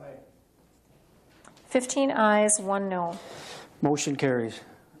Wangerman. Aye. 15 ayes, 1 no. Motion carries.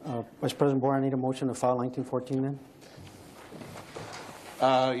 Vice President Bourne, I need a motion to file 1914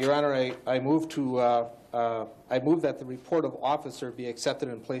 then. Your Honor, I move that the report of officer be accepted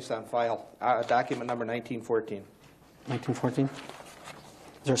and placed on file. Document number 1914. 1914. Is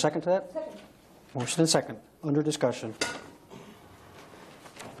there a second to that? Second. Motion and second. Under discussion.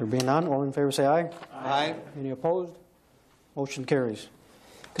 There being none, all in favor say aye. Aye. Any opposed? Motion carries.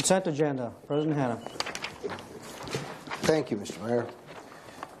 Consent agenda. President Hanna. Thank you, Mr. Mayor.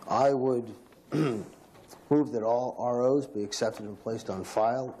 I would move that all ROs be accepted and placed on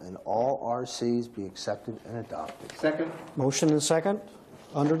file and all RCs be accepted and adopted. Second. Motion and second.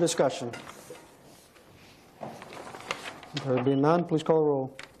 Under discussion. There being none, please call the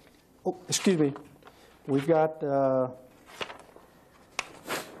roll. Oh, excuse me. We've got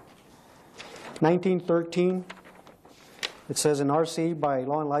 1913. It says an RC by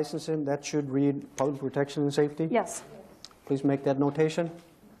law and licensing. That should read public protection and safety. Yes. Please make that notation.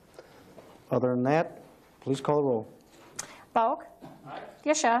 Other than that, please call the roll. Bauk. Aye.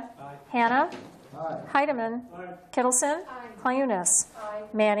 Gisha. Aye. Hannah. Heidemann. Kittleson. Clayunas.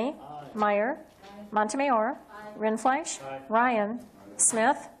 Manny. Meyer. Montemayor. Rindfleisch. Ryan.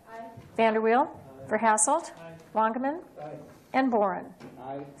 Smith. Vanderweel. Verhasselt. Wangerman. And Boren.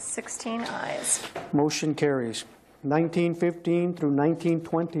 16 ayes. Motion carries. 1915 through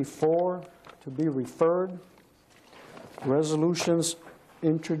 1924 to be referred. Resolutions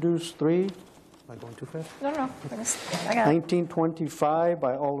introduced 3. Am I going too fast? No. I got it. 1925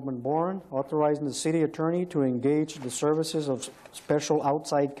 by Alderman Boren, authorizing the city attorney to engage the services of special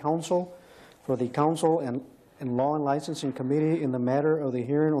outside counsel for the council and law and licensing committee in the matter of the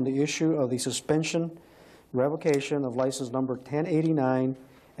hearing on the issue of the suspension, revocation of license number 1089,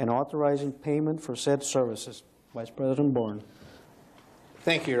 and authorizing payment for said services. Vice President Boren.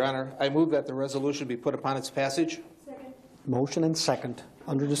 Thank you, Your Honor. I move that the resolution be put upon its passage. Second. Motion and second.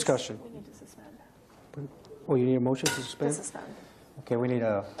 Under discussion. We need to suspend. Oh, you need a motion to suspend? To suspend. Okay, we need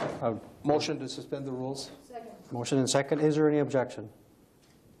a motion to suspend the rules. Second. Motion and second. Is there any objection?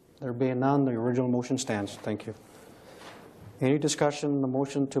 There being none, the original motion stands. Thank you. Any discussion on the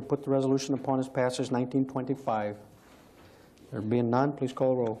motion to put the resolution upon its passage 1925? There being none, please call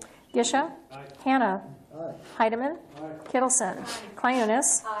the roll. Gisha. Hannah. Heidemann. Kittleson.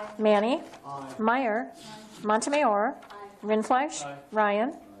 Clayunas. Manny. Meyer. Montemayor. Rindfleisch.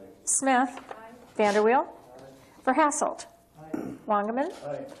 Ryan. Smith. Vanderweel. Verhasselt. Wangerman.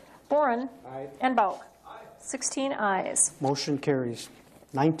 Boren. And Bauk. 16 ayes. Motion carries.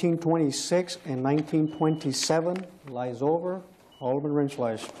 1926 and 1927 lies over. Alderman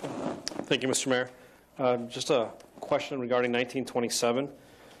Rindfleisch. Thank you, Mr. Mayor. Just a question regarding 1927.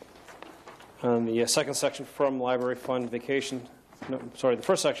 The second section, from library fund vacation, the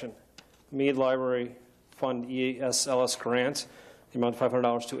first section, Mead Library Fund ESLS grant, the amount of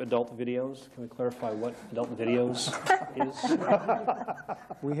 $500 to adult videos. Can we clarify what adult videos is?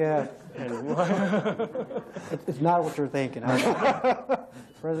 We have. It's not what you're thinking.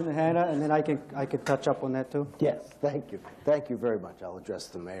 President Hanna, and then I can touch up on that too. Yes, thank you. Thank you very much. I'll address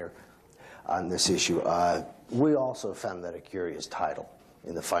the mayor on this issue. We also found that a curious title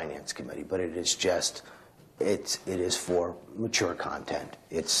in the Finance Committee, but it is just, it is for mature content.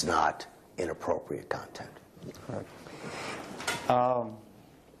 It's not inappropriate content. Correct.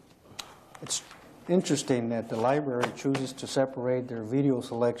 It's interesting that the library chooses to separate their video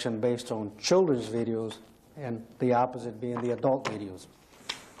selection based on children's videos and the opposite being the adult videos.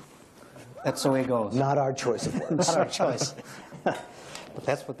 That's the way it goes. Not our choice of words. Not our choice. But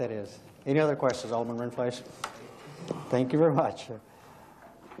that's what that is. Any other questions, Alderman Rindfleisch? Thank you very much.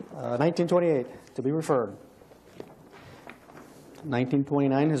 1928, to be referred.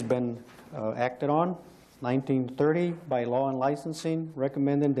 1929 has been acted on. 1930, by law and licensing,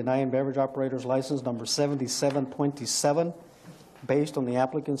 recommending denying beverage operators license number 7727 based on the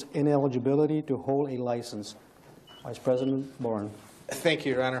applicant's ineligibility to hold a license. Vice President Boren. Thank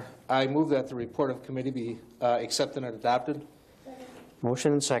you, Your Honor. I move that the report of committee be accepted and adopted. Second.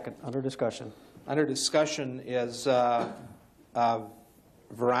 Motion and second. Under discussion. Under discussion is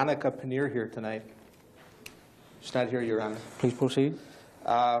Veronica Paneer here tonight. She's not here, Your Honor. Please proceed.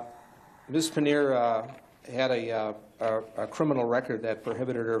 Ms. Paneer had a criminal record that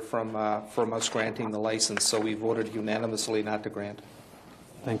prohibited her from us granting the license, so we voted unanimously not to grant.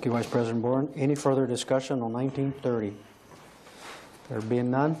 Thank you, Vice President Boren. Any further discussion on 1930? There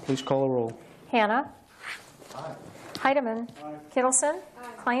being none, please call the roll. Hannah. Aye. Heidemann. Aye. Kittleson. Aye.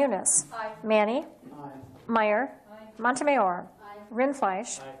 Clayunas. Aye. Manny. Aye. Meyer. Aye. Montemayor. Aye.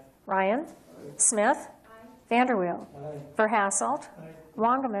 Rindfleisch. Aye. Ryan. Aye. Smith. Aye. Vanderweel. Aye. Verhasselt. Aye.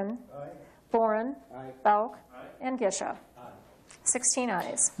 Wangerman. Aye. Boren. Aye. Bauk. Aye. And Gisha. Aye. 16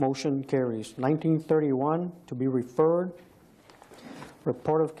 ayes. Motion carries. 1931 to be referred.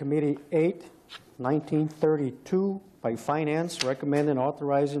 Report of Committee 8, 1932 by Finance, recommending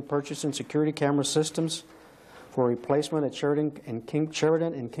authorizing purchasing security camera systems for replacement at Sheridan and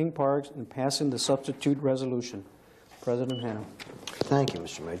King Parks and passing the substitute resolution. President Hanna. Thank you,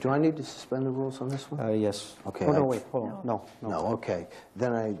 Mr. Mayor. Do I need to suspend the rules on this one? Yes. Okay. Oh, no, wait, hold on. No. No, okay.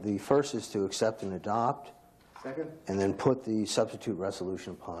 Then the first is to accept and adopt. Second. And then put the substitute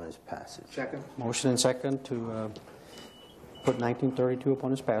resolution upon its passage. Second. Motion and second to put 1932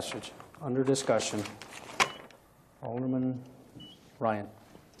 upon its passage. Under discussion. Alderman Ryan.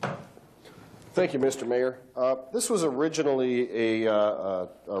 Thank you, Mr. Mayor. This was originally a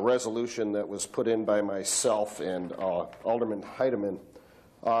resolution that was put in by myself and Alderman Heidemann,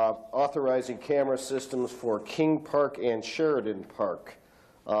 authorizing camera systems for King Park and Sheridan Park,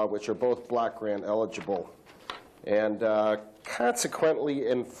 which are both block grant eligible. And consequently,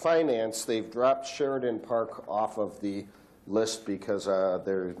 in Finance, they've dropped Sheridan Park off of the list because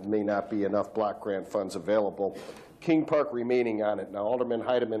there may not be enough block grant funds available. King Park remaining on it. Now, Alderman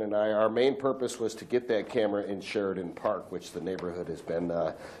Heidemann and I, our main purpose was to get that camera in Sheridan Park, which the neighborhood has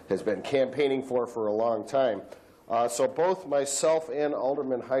been campaigning for a long time. So both myself and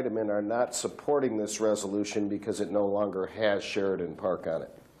Alderman Heidemann are not supporting this resolution because it no longer has Sheridan Park on it.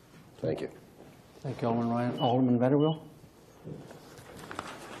 Thank you. Thank you, Alderman Ryan. Alderman Vanderwill.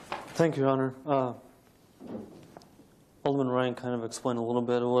 Thank you, Your Honor. Alderman Ryan kind of explained a little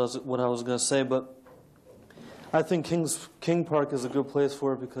bit of what I was going to say, but I think King Park is a good place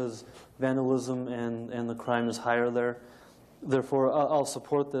for it because vandalism and the crime is higher there. Therefore, I'll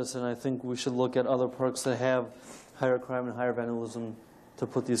support this, and I think we should look at other parks that have higher crime and higher vandalism to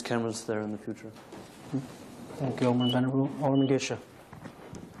put these cameras there in the future. Thank you, Alderman Vanderwill. Alderman Gisha.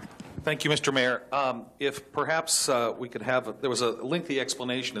 Thank you, Mr. Mayor. If perhaps we could have, there was a lengthy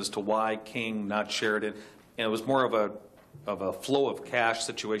explanation as to why King, not Sheridan, and it was more of a flow of cash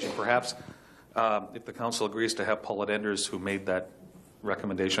situation. Perhaps if the council agrees to have Paulette Enders, who made that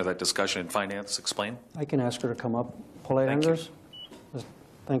recommendation or that discussion in finance, explain. I can ask her to come up. Paulette Enders.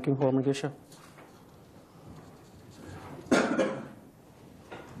 Thank you, Alderman Gisha.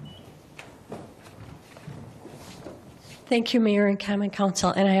 Thank you, Mayor and Common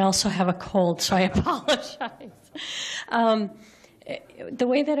Council, and I also have a cold, so I apologize. The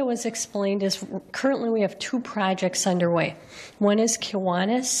way that it was explained is currently we have two projects underway. One is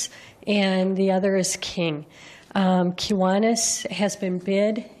Kiwanis, and the other is King. Kiwanis has been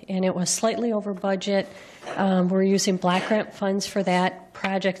bid, and it was slightly over budget. We're using block grant funds for that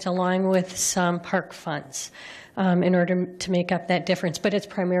project along with some park funds in order to make up that difference, but it's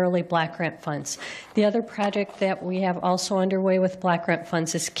primarily block grant funds. The other project that we have also underway with block grant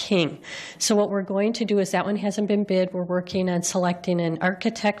funds is King. So what we're going to do is that one hasn't been bid. We're working on selecting an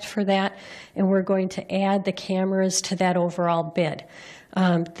architect for that, and we're going to add the cameras to that overall bid.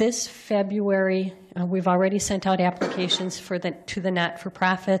 This February, we've already sent out applications to the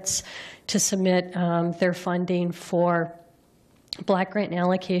not-for-profits to submit their funding for block grant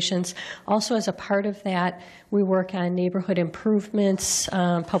allocations. Also, as a part of that, we work on neighborhood improvements,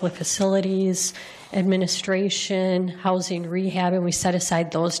 public facilities, administration, housing rehab, and we set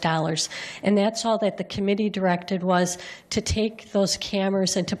aside those dollars. And that's all that the committee directed, was to take those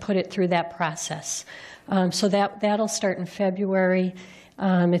cameras and to put it through that process. So that'll start in February.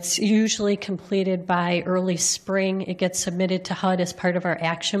 It's usually completed by early spring. It gets submitted to HUD as part of our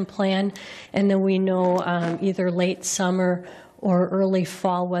action plan, and then we know either late summer or early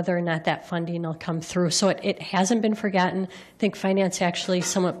fall whether or not that funding will come through. So it hasn't been forgotten. I think Finance actually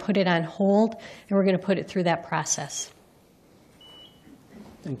somewhat put it on hold, and we're going to put it through that process.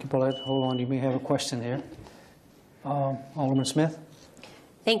 Thank you, Paulette. Hold on, you may have a question here. Alderman Smith.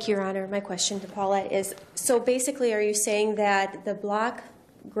 Thank you, Your Honor. My question to Paulette is, so basically are you saying that the block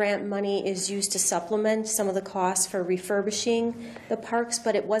grant money is used to supplement some of the costs for refurbishing the parks,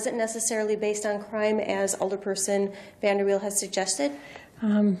 but it wasn't necessarily based on crime, as Alderperson Vanderwill has suggested?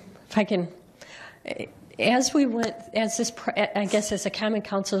 If I can, as we went, as this, I guess as the Common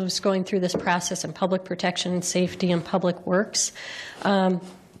Council was going through this process in public protection and safety and public works, on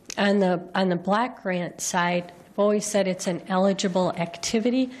the block grant side, I've always said it's an eligible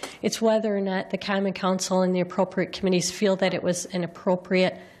activity. It's whether or not the Common Council and the appropriate committees feel that it was an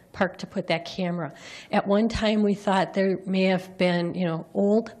appropriate park to put that camera. At one time, we thought there may have been,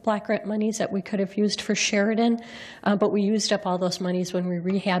 old block grant monies that we could have used for Sheridan, but we used up all those monies when we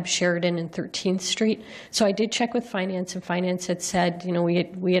rehabbed Sheridan and 13th Street. So I did check with Finance, and Finance had said,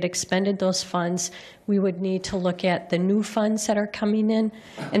 we had expended those funds. We would need to look at the new funds that are coming in,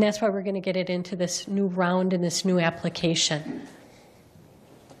 and that's why we're going to get it into this new round and this new application.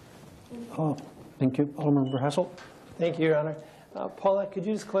 Thank you. Alderman Berhassel. Thank you, Your Honor. Paulette, could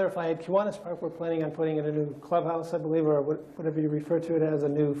you just clarify, at Kiwanis Park, we're planning on putting in a new clubhouse, I believe, or whatever you refer to it as, a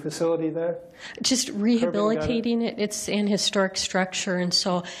new facility there? Just rehabilitating it. It's an historic structure, and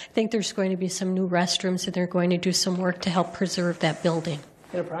so I think there's going to be some new restrooms, and they're going to do some work to help preserve that building.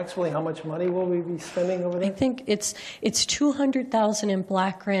 And approximately how much money will we be spending over there? I think it's $200,000 in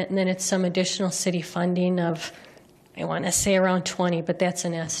block grant, and then it's some additional city funding of, I want to say around 20, but that's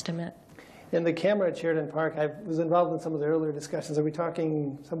an estimate. And the camera at Sheridan Park, I was involved in some of the earlier discussions. Are we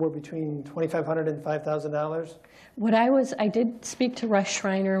talking somewhere between $2,500 and $5,000? I did speak to Russ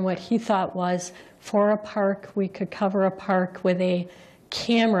Schreiner, and what he thought was, for a park, we could cover a park with a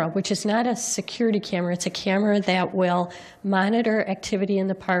camera, which is not a security camera. It's a camera that will monitor activity in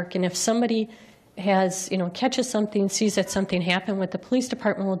the park, and if somebody has, catches something, sees that something happened, what the police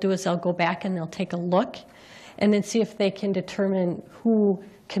department will do is they'll go back and they'll take a look. and then see if they can determine who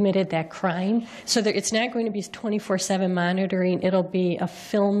committed that crime. So it's not going to be 24/7 monitoring. It'll be a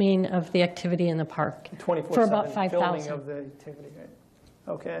filming of the activity in the park for about 5,000 filming $5,000. of the activity, right?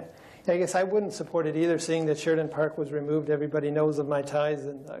 Okay. I guess I wouldn't support it either, seeing that Sheridan Park was removed. Everybody knows of my ties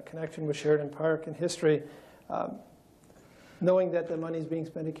and connection with Sheridan Park and history. Knowing that the money is being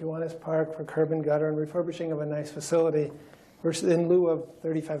spent at Kiwanis Park for curb and gutter and refurbishing of a nice facility, versus in lieu of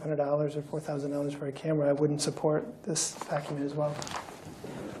 $3,500 or $4,000 for a camera, I wouldn't support this document as well.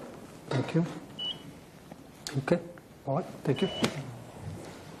 Thank you. Okay. Paulette, thank you.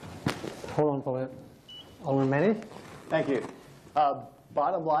 Hold on, Paulette. Alderman Manny? Thank you.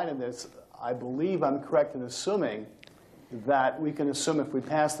 Bottom line in this, I believe I'm correct in assuming that we can assume if we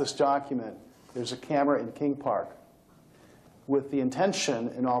pass this document, there's a camera in King Park, with the intention,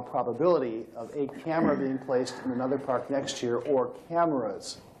 in all probability, of a camera being placed in another park next year or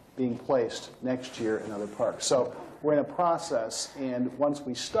cameras being placed next year in other parks. So we're in a process, and once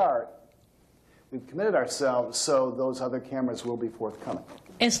we start, we've committed ourselves, so those other cameras will be forthcoming.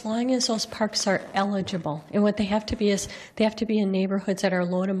 As long as those parks are eligible. And what they have to be is they have to be in neighborhoods that are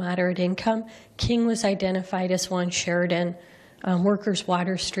low to moderate income. King was identified as one, Sheridan. Workers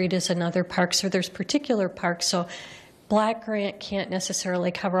Water Street is another park. So there's particular parks. So Black Grant can't necessarily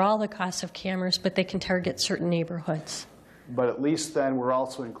cover all the costs of cameras, but they can target certain neighborhoods. But at least then we're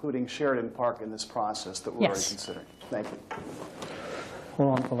also including Sheridan Park in this process that we're already considering. Thank you.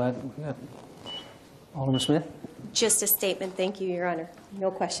 Hold on, Paulette. Alderman Smith? Just a statement. Thank you, Your Honor.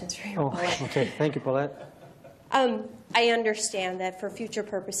 No questions for you, Paulette. Okay. Thank you, Paulette. I understand that for future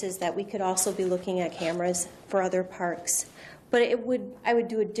purposes that we could also be looking at cameras for other parks. But I would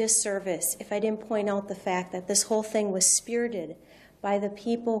do a disservice if I didn't point out the fact that this whole thing was spearheaded by the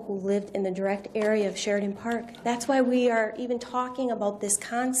people who lived in the direct area of Sheridan Park. That's why we are even talking about this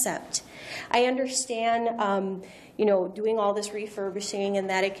concept. I understand doing all this refurbishing and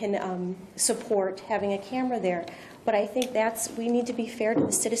that it can support having a camera there. But I think we need to be fair to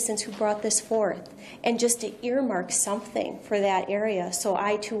the citizens who brought this forth and just to earmark something for that area. So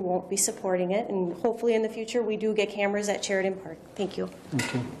I, too, won't be supporting it. And hopefully in the future we do get cameras at Sheridan Park. Thank you.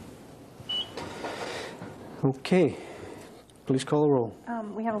 Okay. Okay. Please call the roll.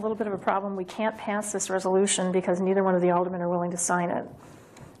 We have a little bit of a problem. We can't pass this resolution because neither one of the aldermen are willing to sign it.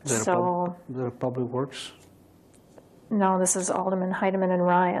 Is that Public Works? No, this is Alderman Heidemann and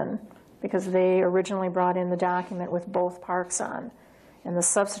Ryan, because they originally brought in the document with both parks on. And the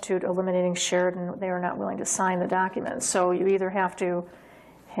substitute eliminating Sheridan, they are not willing to sign the document. So you either have to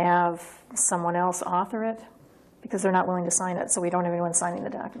have someone else author it, because they're not willing to sign it, so we don't have anyone signing the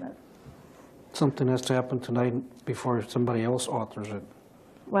document. Something has to happen tonight before somebody else authors it.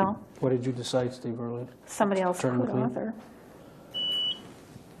 Well, what did you decide, Steve, earlier? Somebody else could author.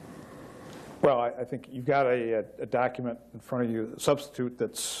 Well, I think you've got a document in front of you, a substitute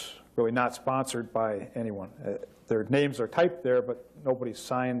that's really not sponsored by anyone. Their names are typed there, but nobody's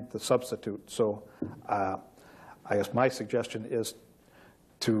signed the substitute. So I guess my suggestion is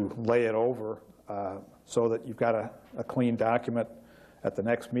to lay it over so that you've got a clean document at the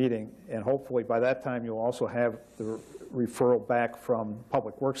next meeting, and hopefully by that time you'll also have the referral back from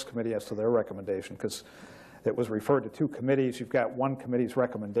Public Works Committee as to their recommendation, because it was referred to two committees. You've got one committee's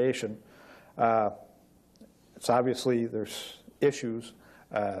recommendation. It's obviously there's issues.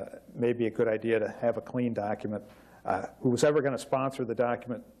 Maybe a good idea to have a clean document. Who's ever going to sponsor the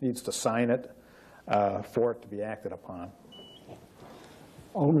document needs to sign it for it to be acted upon.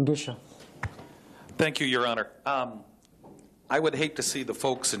 Alderman Gisha. Thank you, Your Honor. I would hate to see the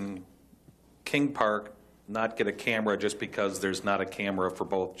folks in King Park not get a camera just because there's not a camera for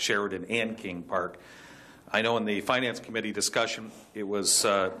both Sheridan and King Park. I know in the Finance Committee discussion, it was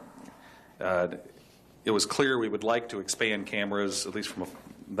clear we would like to expand cameras, at least from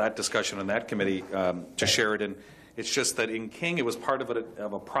that discussion in that committee, to Sheridan. It's just that in King, it was part of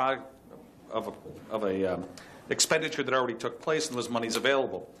a expenditure that already took place, and those monies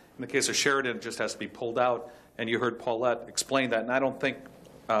available. In the case of Sheridan, it just has to be pulled out. And you heard Paulette explain that, and I don't think,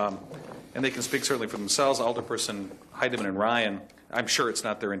 and they can speak certainly for themselves, Alderperson Heidemann and Ryan, I'm sure it's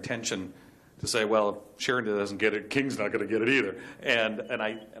not their intention to say, well, if Sheridan doesn't get it, King's not going to get it either. And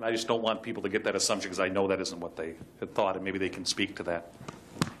I just don't want people to get that assumption, because I know that isn't what they had thought, and maybe they can speak to that.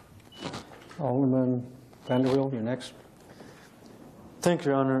 Alderman Vanderweel, you're next. Thank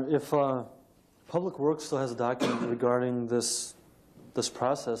you, Your Honor. If Public Works still has a document regarding this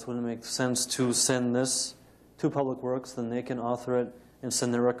process, wouldn't it make sense to send this to Public Works, then they can author it and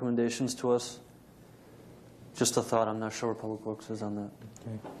send their recommendations to us? Just a thought. I'm not sure where Public Works is on that.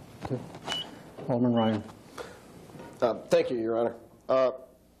 Okay. Alderman Ryan. Thank you, Your Honor.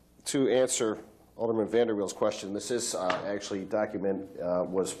 To answer Alderman Vanderweel's question. This is actually document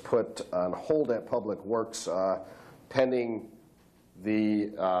was put on hold at Public Works pending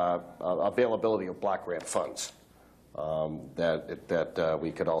the availability of block grant funds. That we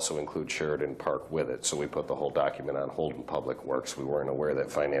could also include Sheridan Park with it. So we put the whole document on hold in Public Works. We weren't aware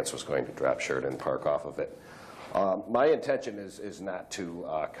that Finance was going to drop Sheridan Park off of it. My intention is not to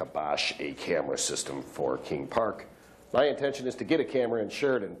kibosh a camera system for King Park. My intention is to get a camera in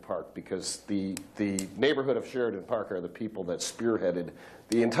Sheridan Park because the neighborhood of Sheridan Park are the people that spearheaded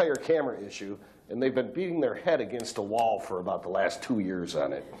the entire camera issue, and they've been beating their head against a wall for about the last 2 years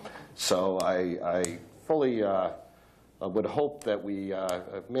on it. So I fully would hope that we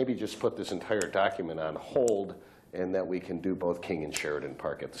maybe just put this entire document on hold and that we can do both King and Sheridan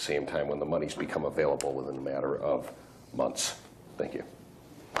Park at the same time when the money's become available within a matter of months. Thank you.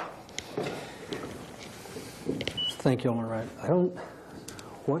 Thank you, Alderman Wright. I don't,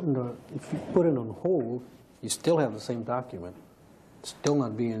 if you put it on hold, you still have the same document. It's still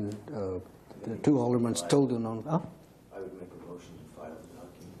not being, the two aldermen still doing on, huh? I would make a motion to file the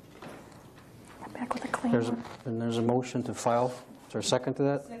document. Back with a clean one. There's a motion to file. Is there a second to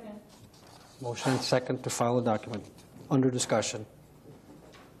that? Second. Motion and second to file the document. Under discussion.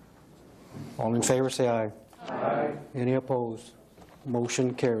 All in favor say aye. Aye. Any opposed?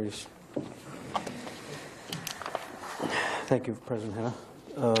 Motion carries. Thank you, President Hanna.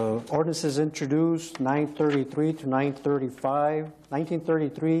 Ordinances introduced 933 to 935.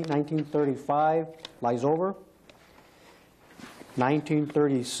 1933, 1935 lies over.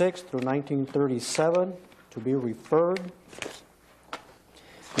 1936 through 1937 to be referred.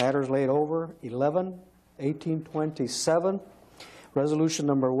 Matters laid over. 11, 1827. Resolution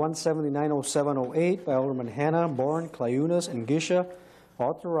number 1790708 by Alderman Hanna, Bourne, Clayunas, and Gisha,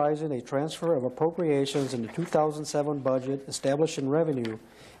 authorizing a transfer of appropriations in the 2007 budget, establishing revenue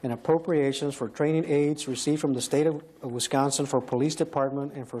and appropriations for training aids received from the state of Wisconsin for police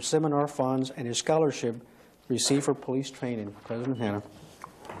department and for seminar funds and a scholarship received for police training. President Hanna.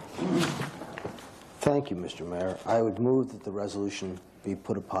 Thank you, Mr. Mayor. I would move that the resolution be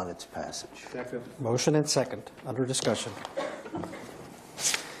put upon its passage. Second. Motion and second. Under discussion.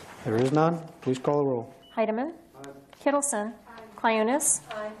 There is none. Please call the roll. Heidemann. Aye. Kittleson. Aye. Clayunas.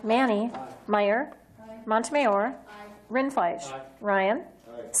 Aye. Manny. Aye. Meyer. Aye. Montemayor. Aye. Rindfleisch. Aye. Ryan. Aye.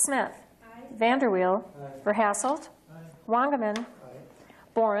 Smith. Aye. Vanderweel. Aye. Verhasselt. Aye. Wangerman. Aye.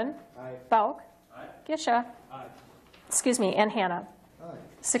 Boren. Aye. Bauk. Aye. Gisha. Aye. Excuse me, and Hanna. Aye.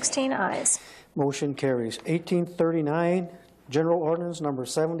 16 ayes. Motion carries. 1839, General Ordinance number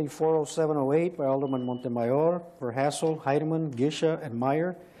 740708 by Alderman Montemayor, Verhasselt, Heidemann, Gisha, and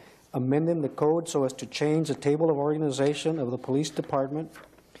Meyer, amending the code so as to change the table of organization of the police department,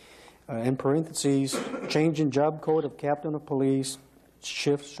 in parentheses, changing job code of captain of police,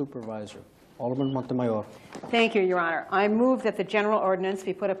 shift supervisor. Alderman Montemayor. Thank you, Your Honor. I move that the general ordinance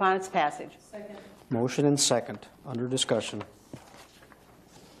be put upon its passage. Second. Motion and second. Under discussion.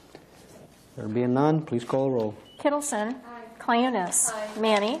 There being none, please call the roll. Kittleson. Aye. Clayunas. Aye.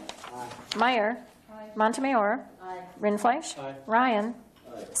 Manny. Aye. Meyer. Aye. Montemayor. Aye. Rindfleisch. Aye. Ryan.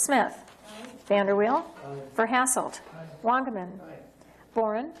 Aye. Smith. Aye. Vanderweel. Aye. Verhasselt. Aye. Wangerman. Aye.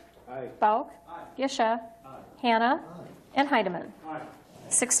 Boren. Aye. Bauk. Aye. Gisha. Aye. Hanna. Aye. And Heidemann. Aye.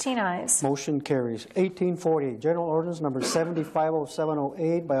 16 ayes. Motion carries. 1840, General Ordinance number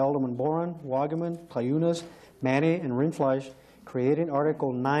 750708 by Alderman Boren, Wangerman, Clayunas, Manny, and Rindfleisch, creating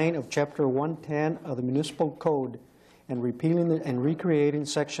Article 9 of Chapter 110 of the Municipal Code and repealing and recreating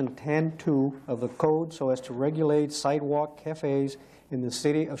Section 10.2 of the Code so as to regulate sidewalk cafes in the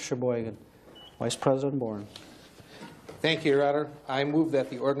city of Sheboygan. Vice President Boren. Thank you, Your Honor. I move that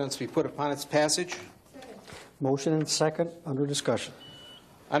the ordinance be put upon its passage. Second. Motion and second. Under discussion.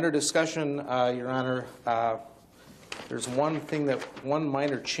 Under discussion, Your Honor, there's one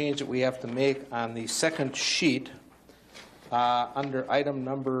minor change that we have to make on the second sheet under item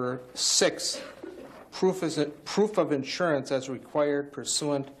number 6, proof of insurance as required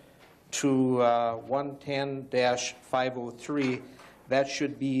pursuant to 110-503. That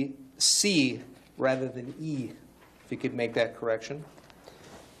should be C rather than E, if you could make that correction.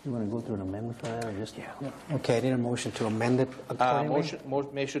 You want to go through an amendment for that, or just? Yeah. Okay, I need a motion to amend it accordingly.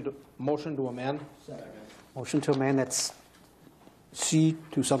 Motion to amend. Second. Motion to amend. That's C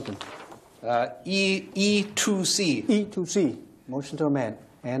to something. E to C. E to C. Motion to amend.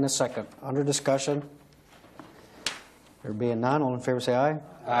 And a second. Under discussion. There being none, all in favor say aye.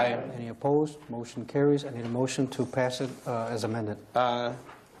 Aye. Any opposed? Motion carries. I need a motion to pass it as amended.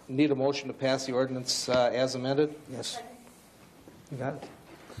 Need a motion to pass the ordinance as amended? Yes. You got it.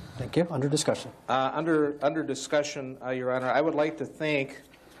 Thank you. Under discussion. Under discussion, Your Honor, I would like to thank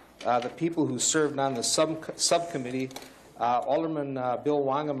the people who served on the subcommittee. Alderman Bill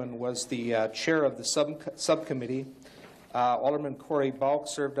Wangeman was the chair of the subcommittee. Alderman Corey Balk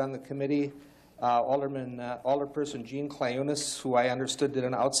served on the committee. Alderperson Jean Clayunas, who I understood did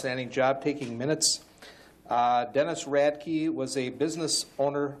an outstanding job taking minutes. Dennis Radke was a business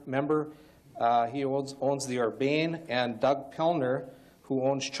owner member. He owns the Urbane, and Doug Pellner, who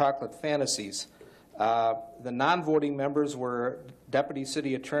owns Chocolate Fantasies. The non-voting members were Deputy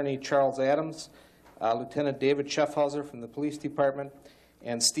City Attorney Charles Adams, Lieutenant David Schaffhauser from the Police Department,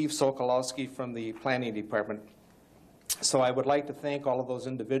 and Steve Sokolowski from the Planning Department. So I would like to thank all of those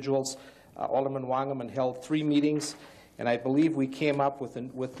individuals. Alderman Wangeman held 3 meetings, and I believe we came up with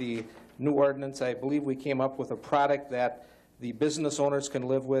the new ordinance. I believe we came up with a product that the business owners can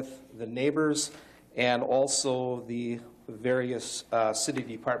live with, the neighbors, and also the various city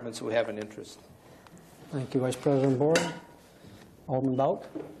departments who have an interest. Thank you, Vice President Boren. Alderman Bout.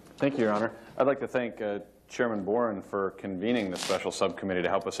 Thank you, Your Honor. I'd like to thank Chairman Boren for convening the special subcommittee to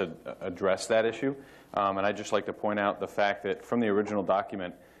help us address that issue. And I'd just like to point out the fact that from the original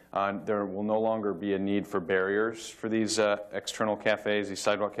document, there will no longer be a need for barriers for these external cafes, these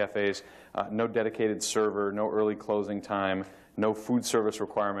sidewalk cafes, no dedicated server, no early closing time, no food service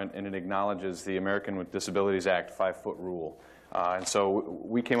requirement, and it acknowledges the American with Disabilities Act 5-foot rule. And so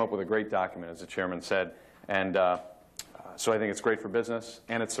we came up with a great document, as the chairman said, and so I think it's great for business,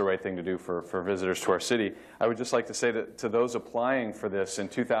 and it's the right thing to do for visitors to our city. I would just like to say that to those applying for this in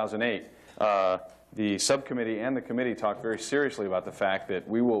 2008, the subcommittee and the committee talked very seriously about the fact that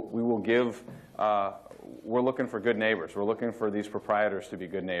we will give, we're looking for good neighbors. We're looking for these proprietors to be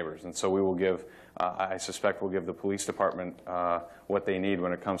good neighbors. And so we will give, I suspect we'll give the police department what they need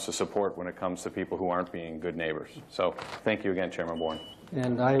when it comes to support, when it comes to people who aren't being good neighbors. So thank you again, Chairman Boren.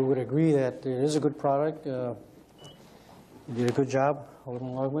 And I would agree that it is a good product. You did a good job,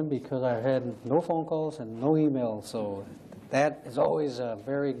 Alderman Logman, because I had no phone calls and no emails. So that is always a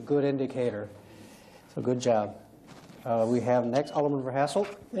very good indicator. So good job. We have next Alderman Verhassel.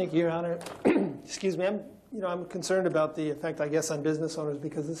 Thank you, Your Honor. Excuse me. I'm concerned about the effect, I guess, on business owners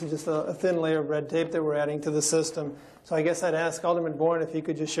because this is just a thin layer of red tape that we're adding to the system. So I guess I'd ask Alderman Boren if he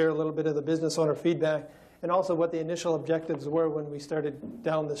could just share a little bit of the business owner feedback and also what the initial objectives were when we started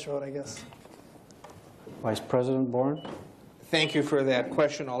down this road, I guess. Vice President Boren. Thank you for that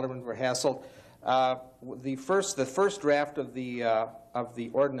question, Alderman Verhassel. The first draft of the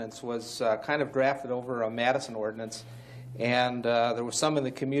ordinance was kind of drafted over a Madison ordinance, and there were some in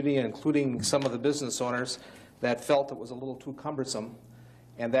the community, including some of the business owners, that felt it was a little too cumbersome,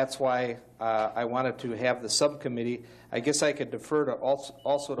 and that's why I wanted to have the subcommittee. I guess I could defer to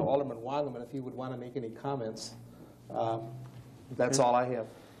also to Alderman Wangeman if he would want to make any comments. That's all I have.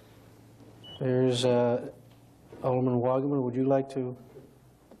 There's Alderman Wangeman. Would you like to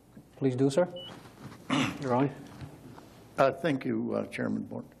please do, sir? You're on. Thank you, Chairman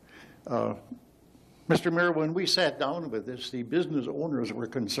Boren. Mr. Mayor, when we sat down with this, the business owners were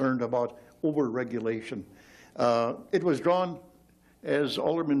concerned about over-regulation. It was drawn, as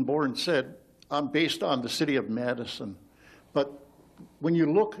Alderman Boren said, based on the city of Madison. But when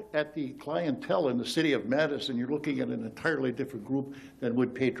you look at the clientele in the city of Madison, you're looking at an entirely different group than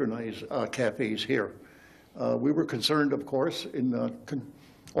would patronize cafes here. We were concerned, of course, in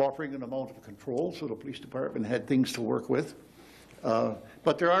offering an amount of control so the police department had things to work with.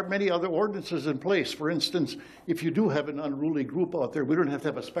 But there are many other ordinances in place. For instance, if you do have an unruly group out there, we don't have to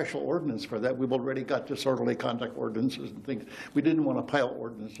have a special ordinance for that. We've already got disorderly conduct ordinances and things. We didn't want to pile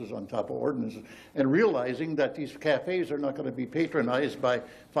ordinances on top of ordinances. And realizing that these cafes are not going to be patronized by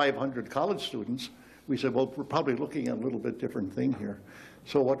 500 college students, we said, well, we're probably looking at a little bit different thing here.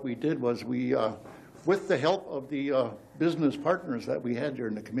 So what we did was we, with the help of the business partners that we had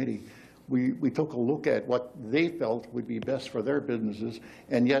during the committee, we took a look at what they felt would be best for their businesses,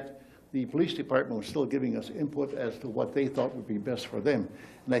 and yet the police department was still giving us input as to what they thought would be best for them.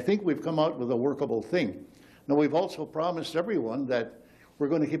 And I think we've come out with a workable thing. Now, we've also promised everyone that we're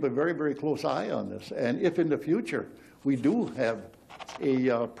going to keep a very, very close eye on this. And if in the future we do have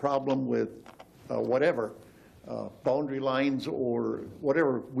a problem with whatever, boundary lines or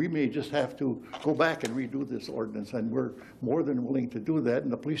whatever, we may just have to go back and redo this ordinance, and we're more than willing to do that.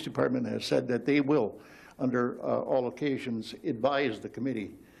 And the police department has said that they will, under all occasions, advise the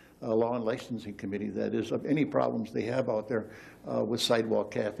committee, Law and Licensing Committee, that is, of any problems they have out there with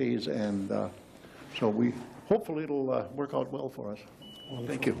sidewalk cafes. And so hopefully it'll work out well for us. Wonderful.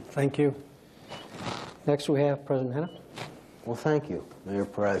 Thank you. Thank you. Next we have President Hanna. Well, thank you, Mayor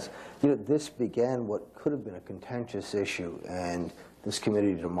Perez. You know, this began what could have been a contentious issue, and this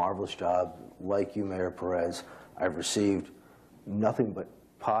committee did a marvelous job. Like you, Mayor Perez, I've received nothing but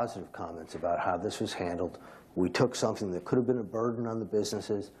positive comments about how this was handled. We took something that could have been a burden on the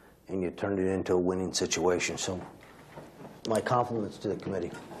businesses, and you turned it into a winning situation. So my compliments to the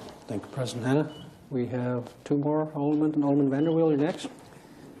committee. Thank you, President Hanna. We have two more, Alderman and Alderman Vanderweel, you're next.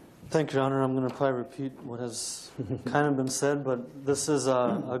 Thank you, Your Honor. I'm going to probably repeat what has kind of been said, but this is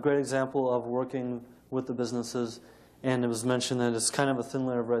a great example of working with the businesses. And it was mentioned that it's kind of a thin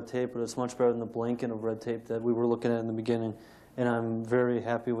layer of red tape, but it's much better than the blanket of red tape that we were looking at in the beginning. And I'm very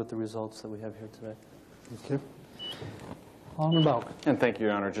happy with the results that we have here today. Thank you. Alderman Bauk. And thank you,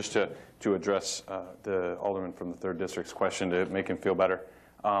 Your Honor. Just to address the alderman from the 3rd District's question to make him feel better,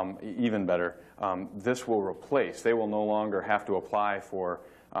 even better, this will replace, they will no longer have to apply for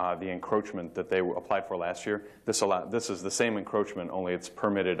the encroachment that they applied for last year. This is the same encroachment, only it's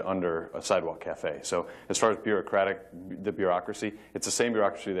permitted under a sidewalk cafe. So as far as the bureaucracy, it's the same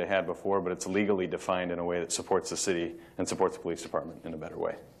bureaucracy they had before, but it's legally defined in a way that supports the city and supports the police department in a better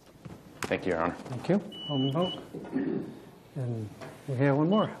way. Thank you, Your Honor. Thank you. Alderman Bauk. And we have one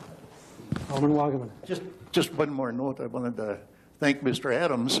more. Alderman Wagaman. Just one more note. I wanted to thank Mr.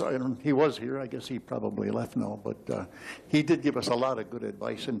 Adams. He was here. I guess he probably left now, but he did give us a lot of good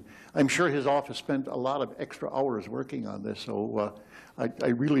advice, and I'm sure his office spent a lot of extra hours working on this, so I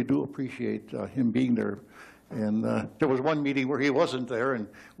really do appreciate him being there. And there was one meeting where he wasn't there, and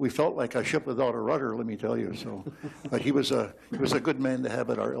we felt like a ship without a rudder, let me tell you. So, but he was a good man to have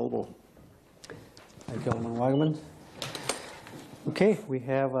at our elbow. Thank you, Alderman Wagaman. Okay, we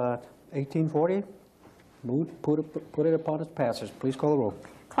have 1840. Put it upon its passage. Please call the roll.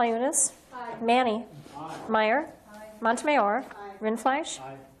 Clayunas. Manny. Meyer. Montemayor. Rindfleisch.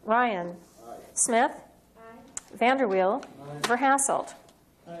 Ryan. Smith. Vanderweel. Verhasselt.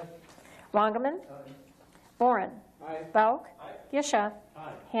 Wagaman. Boren. Bauk. Gisha.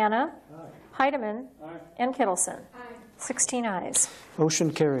 Hanna. Heidemann. And Kittleson. 16 ayes.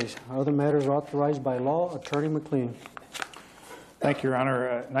 Motion carries. Other matters authorized by law. Attorney McLean. Thank you, Your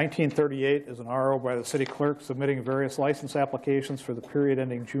Honor. 1938 is an RO by the city clerk submitting various license applications for the period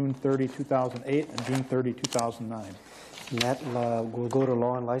ending June 30, 2008 and June 30, 2009. And that will go to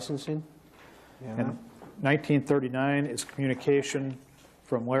law and licensing. Yeah. And 1939 is communication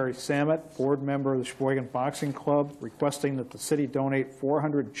from Larry Samet, board member of the Sheboygan Boxing Club, requesting that the city donate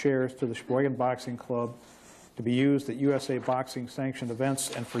 400 chairs to the Sheboygan Boxing Club to be used at USA Boxing sanctioned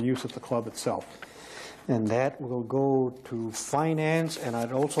events and for use at the club itself. And that will go to finance, and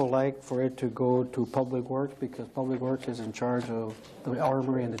I'd also like for it to go to Public Works, because Public Works is in charge of the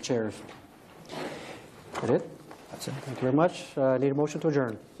armory and the chairs. Is that it? That's it. Thank you very much. Need a motion to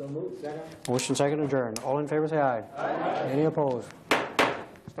adjourn. So moved. Second. Motion second to adjourn. All in favor say aye. Aye. Any opposed?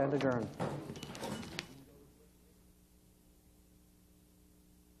 Stand adjourned.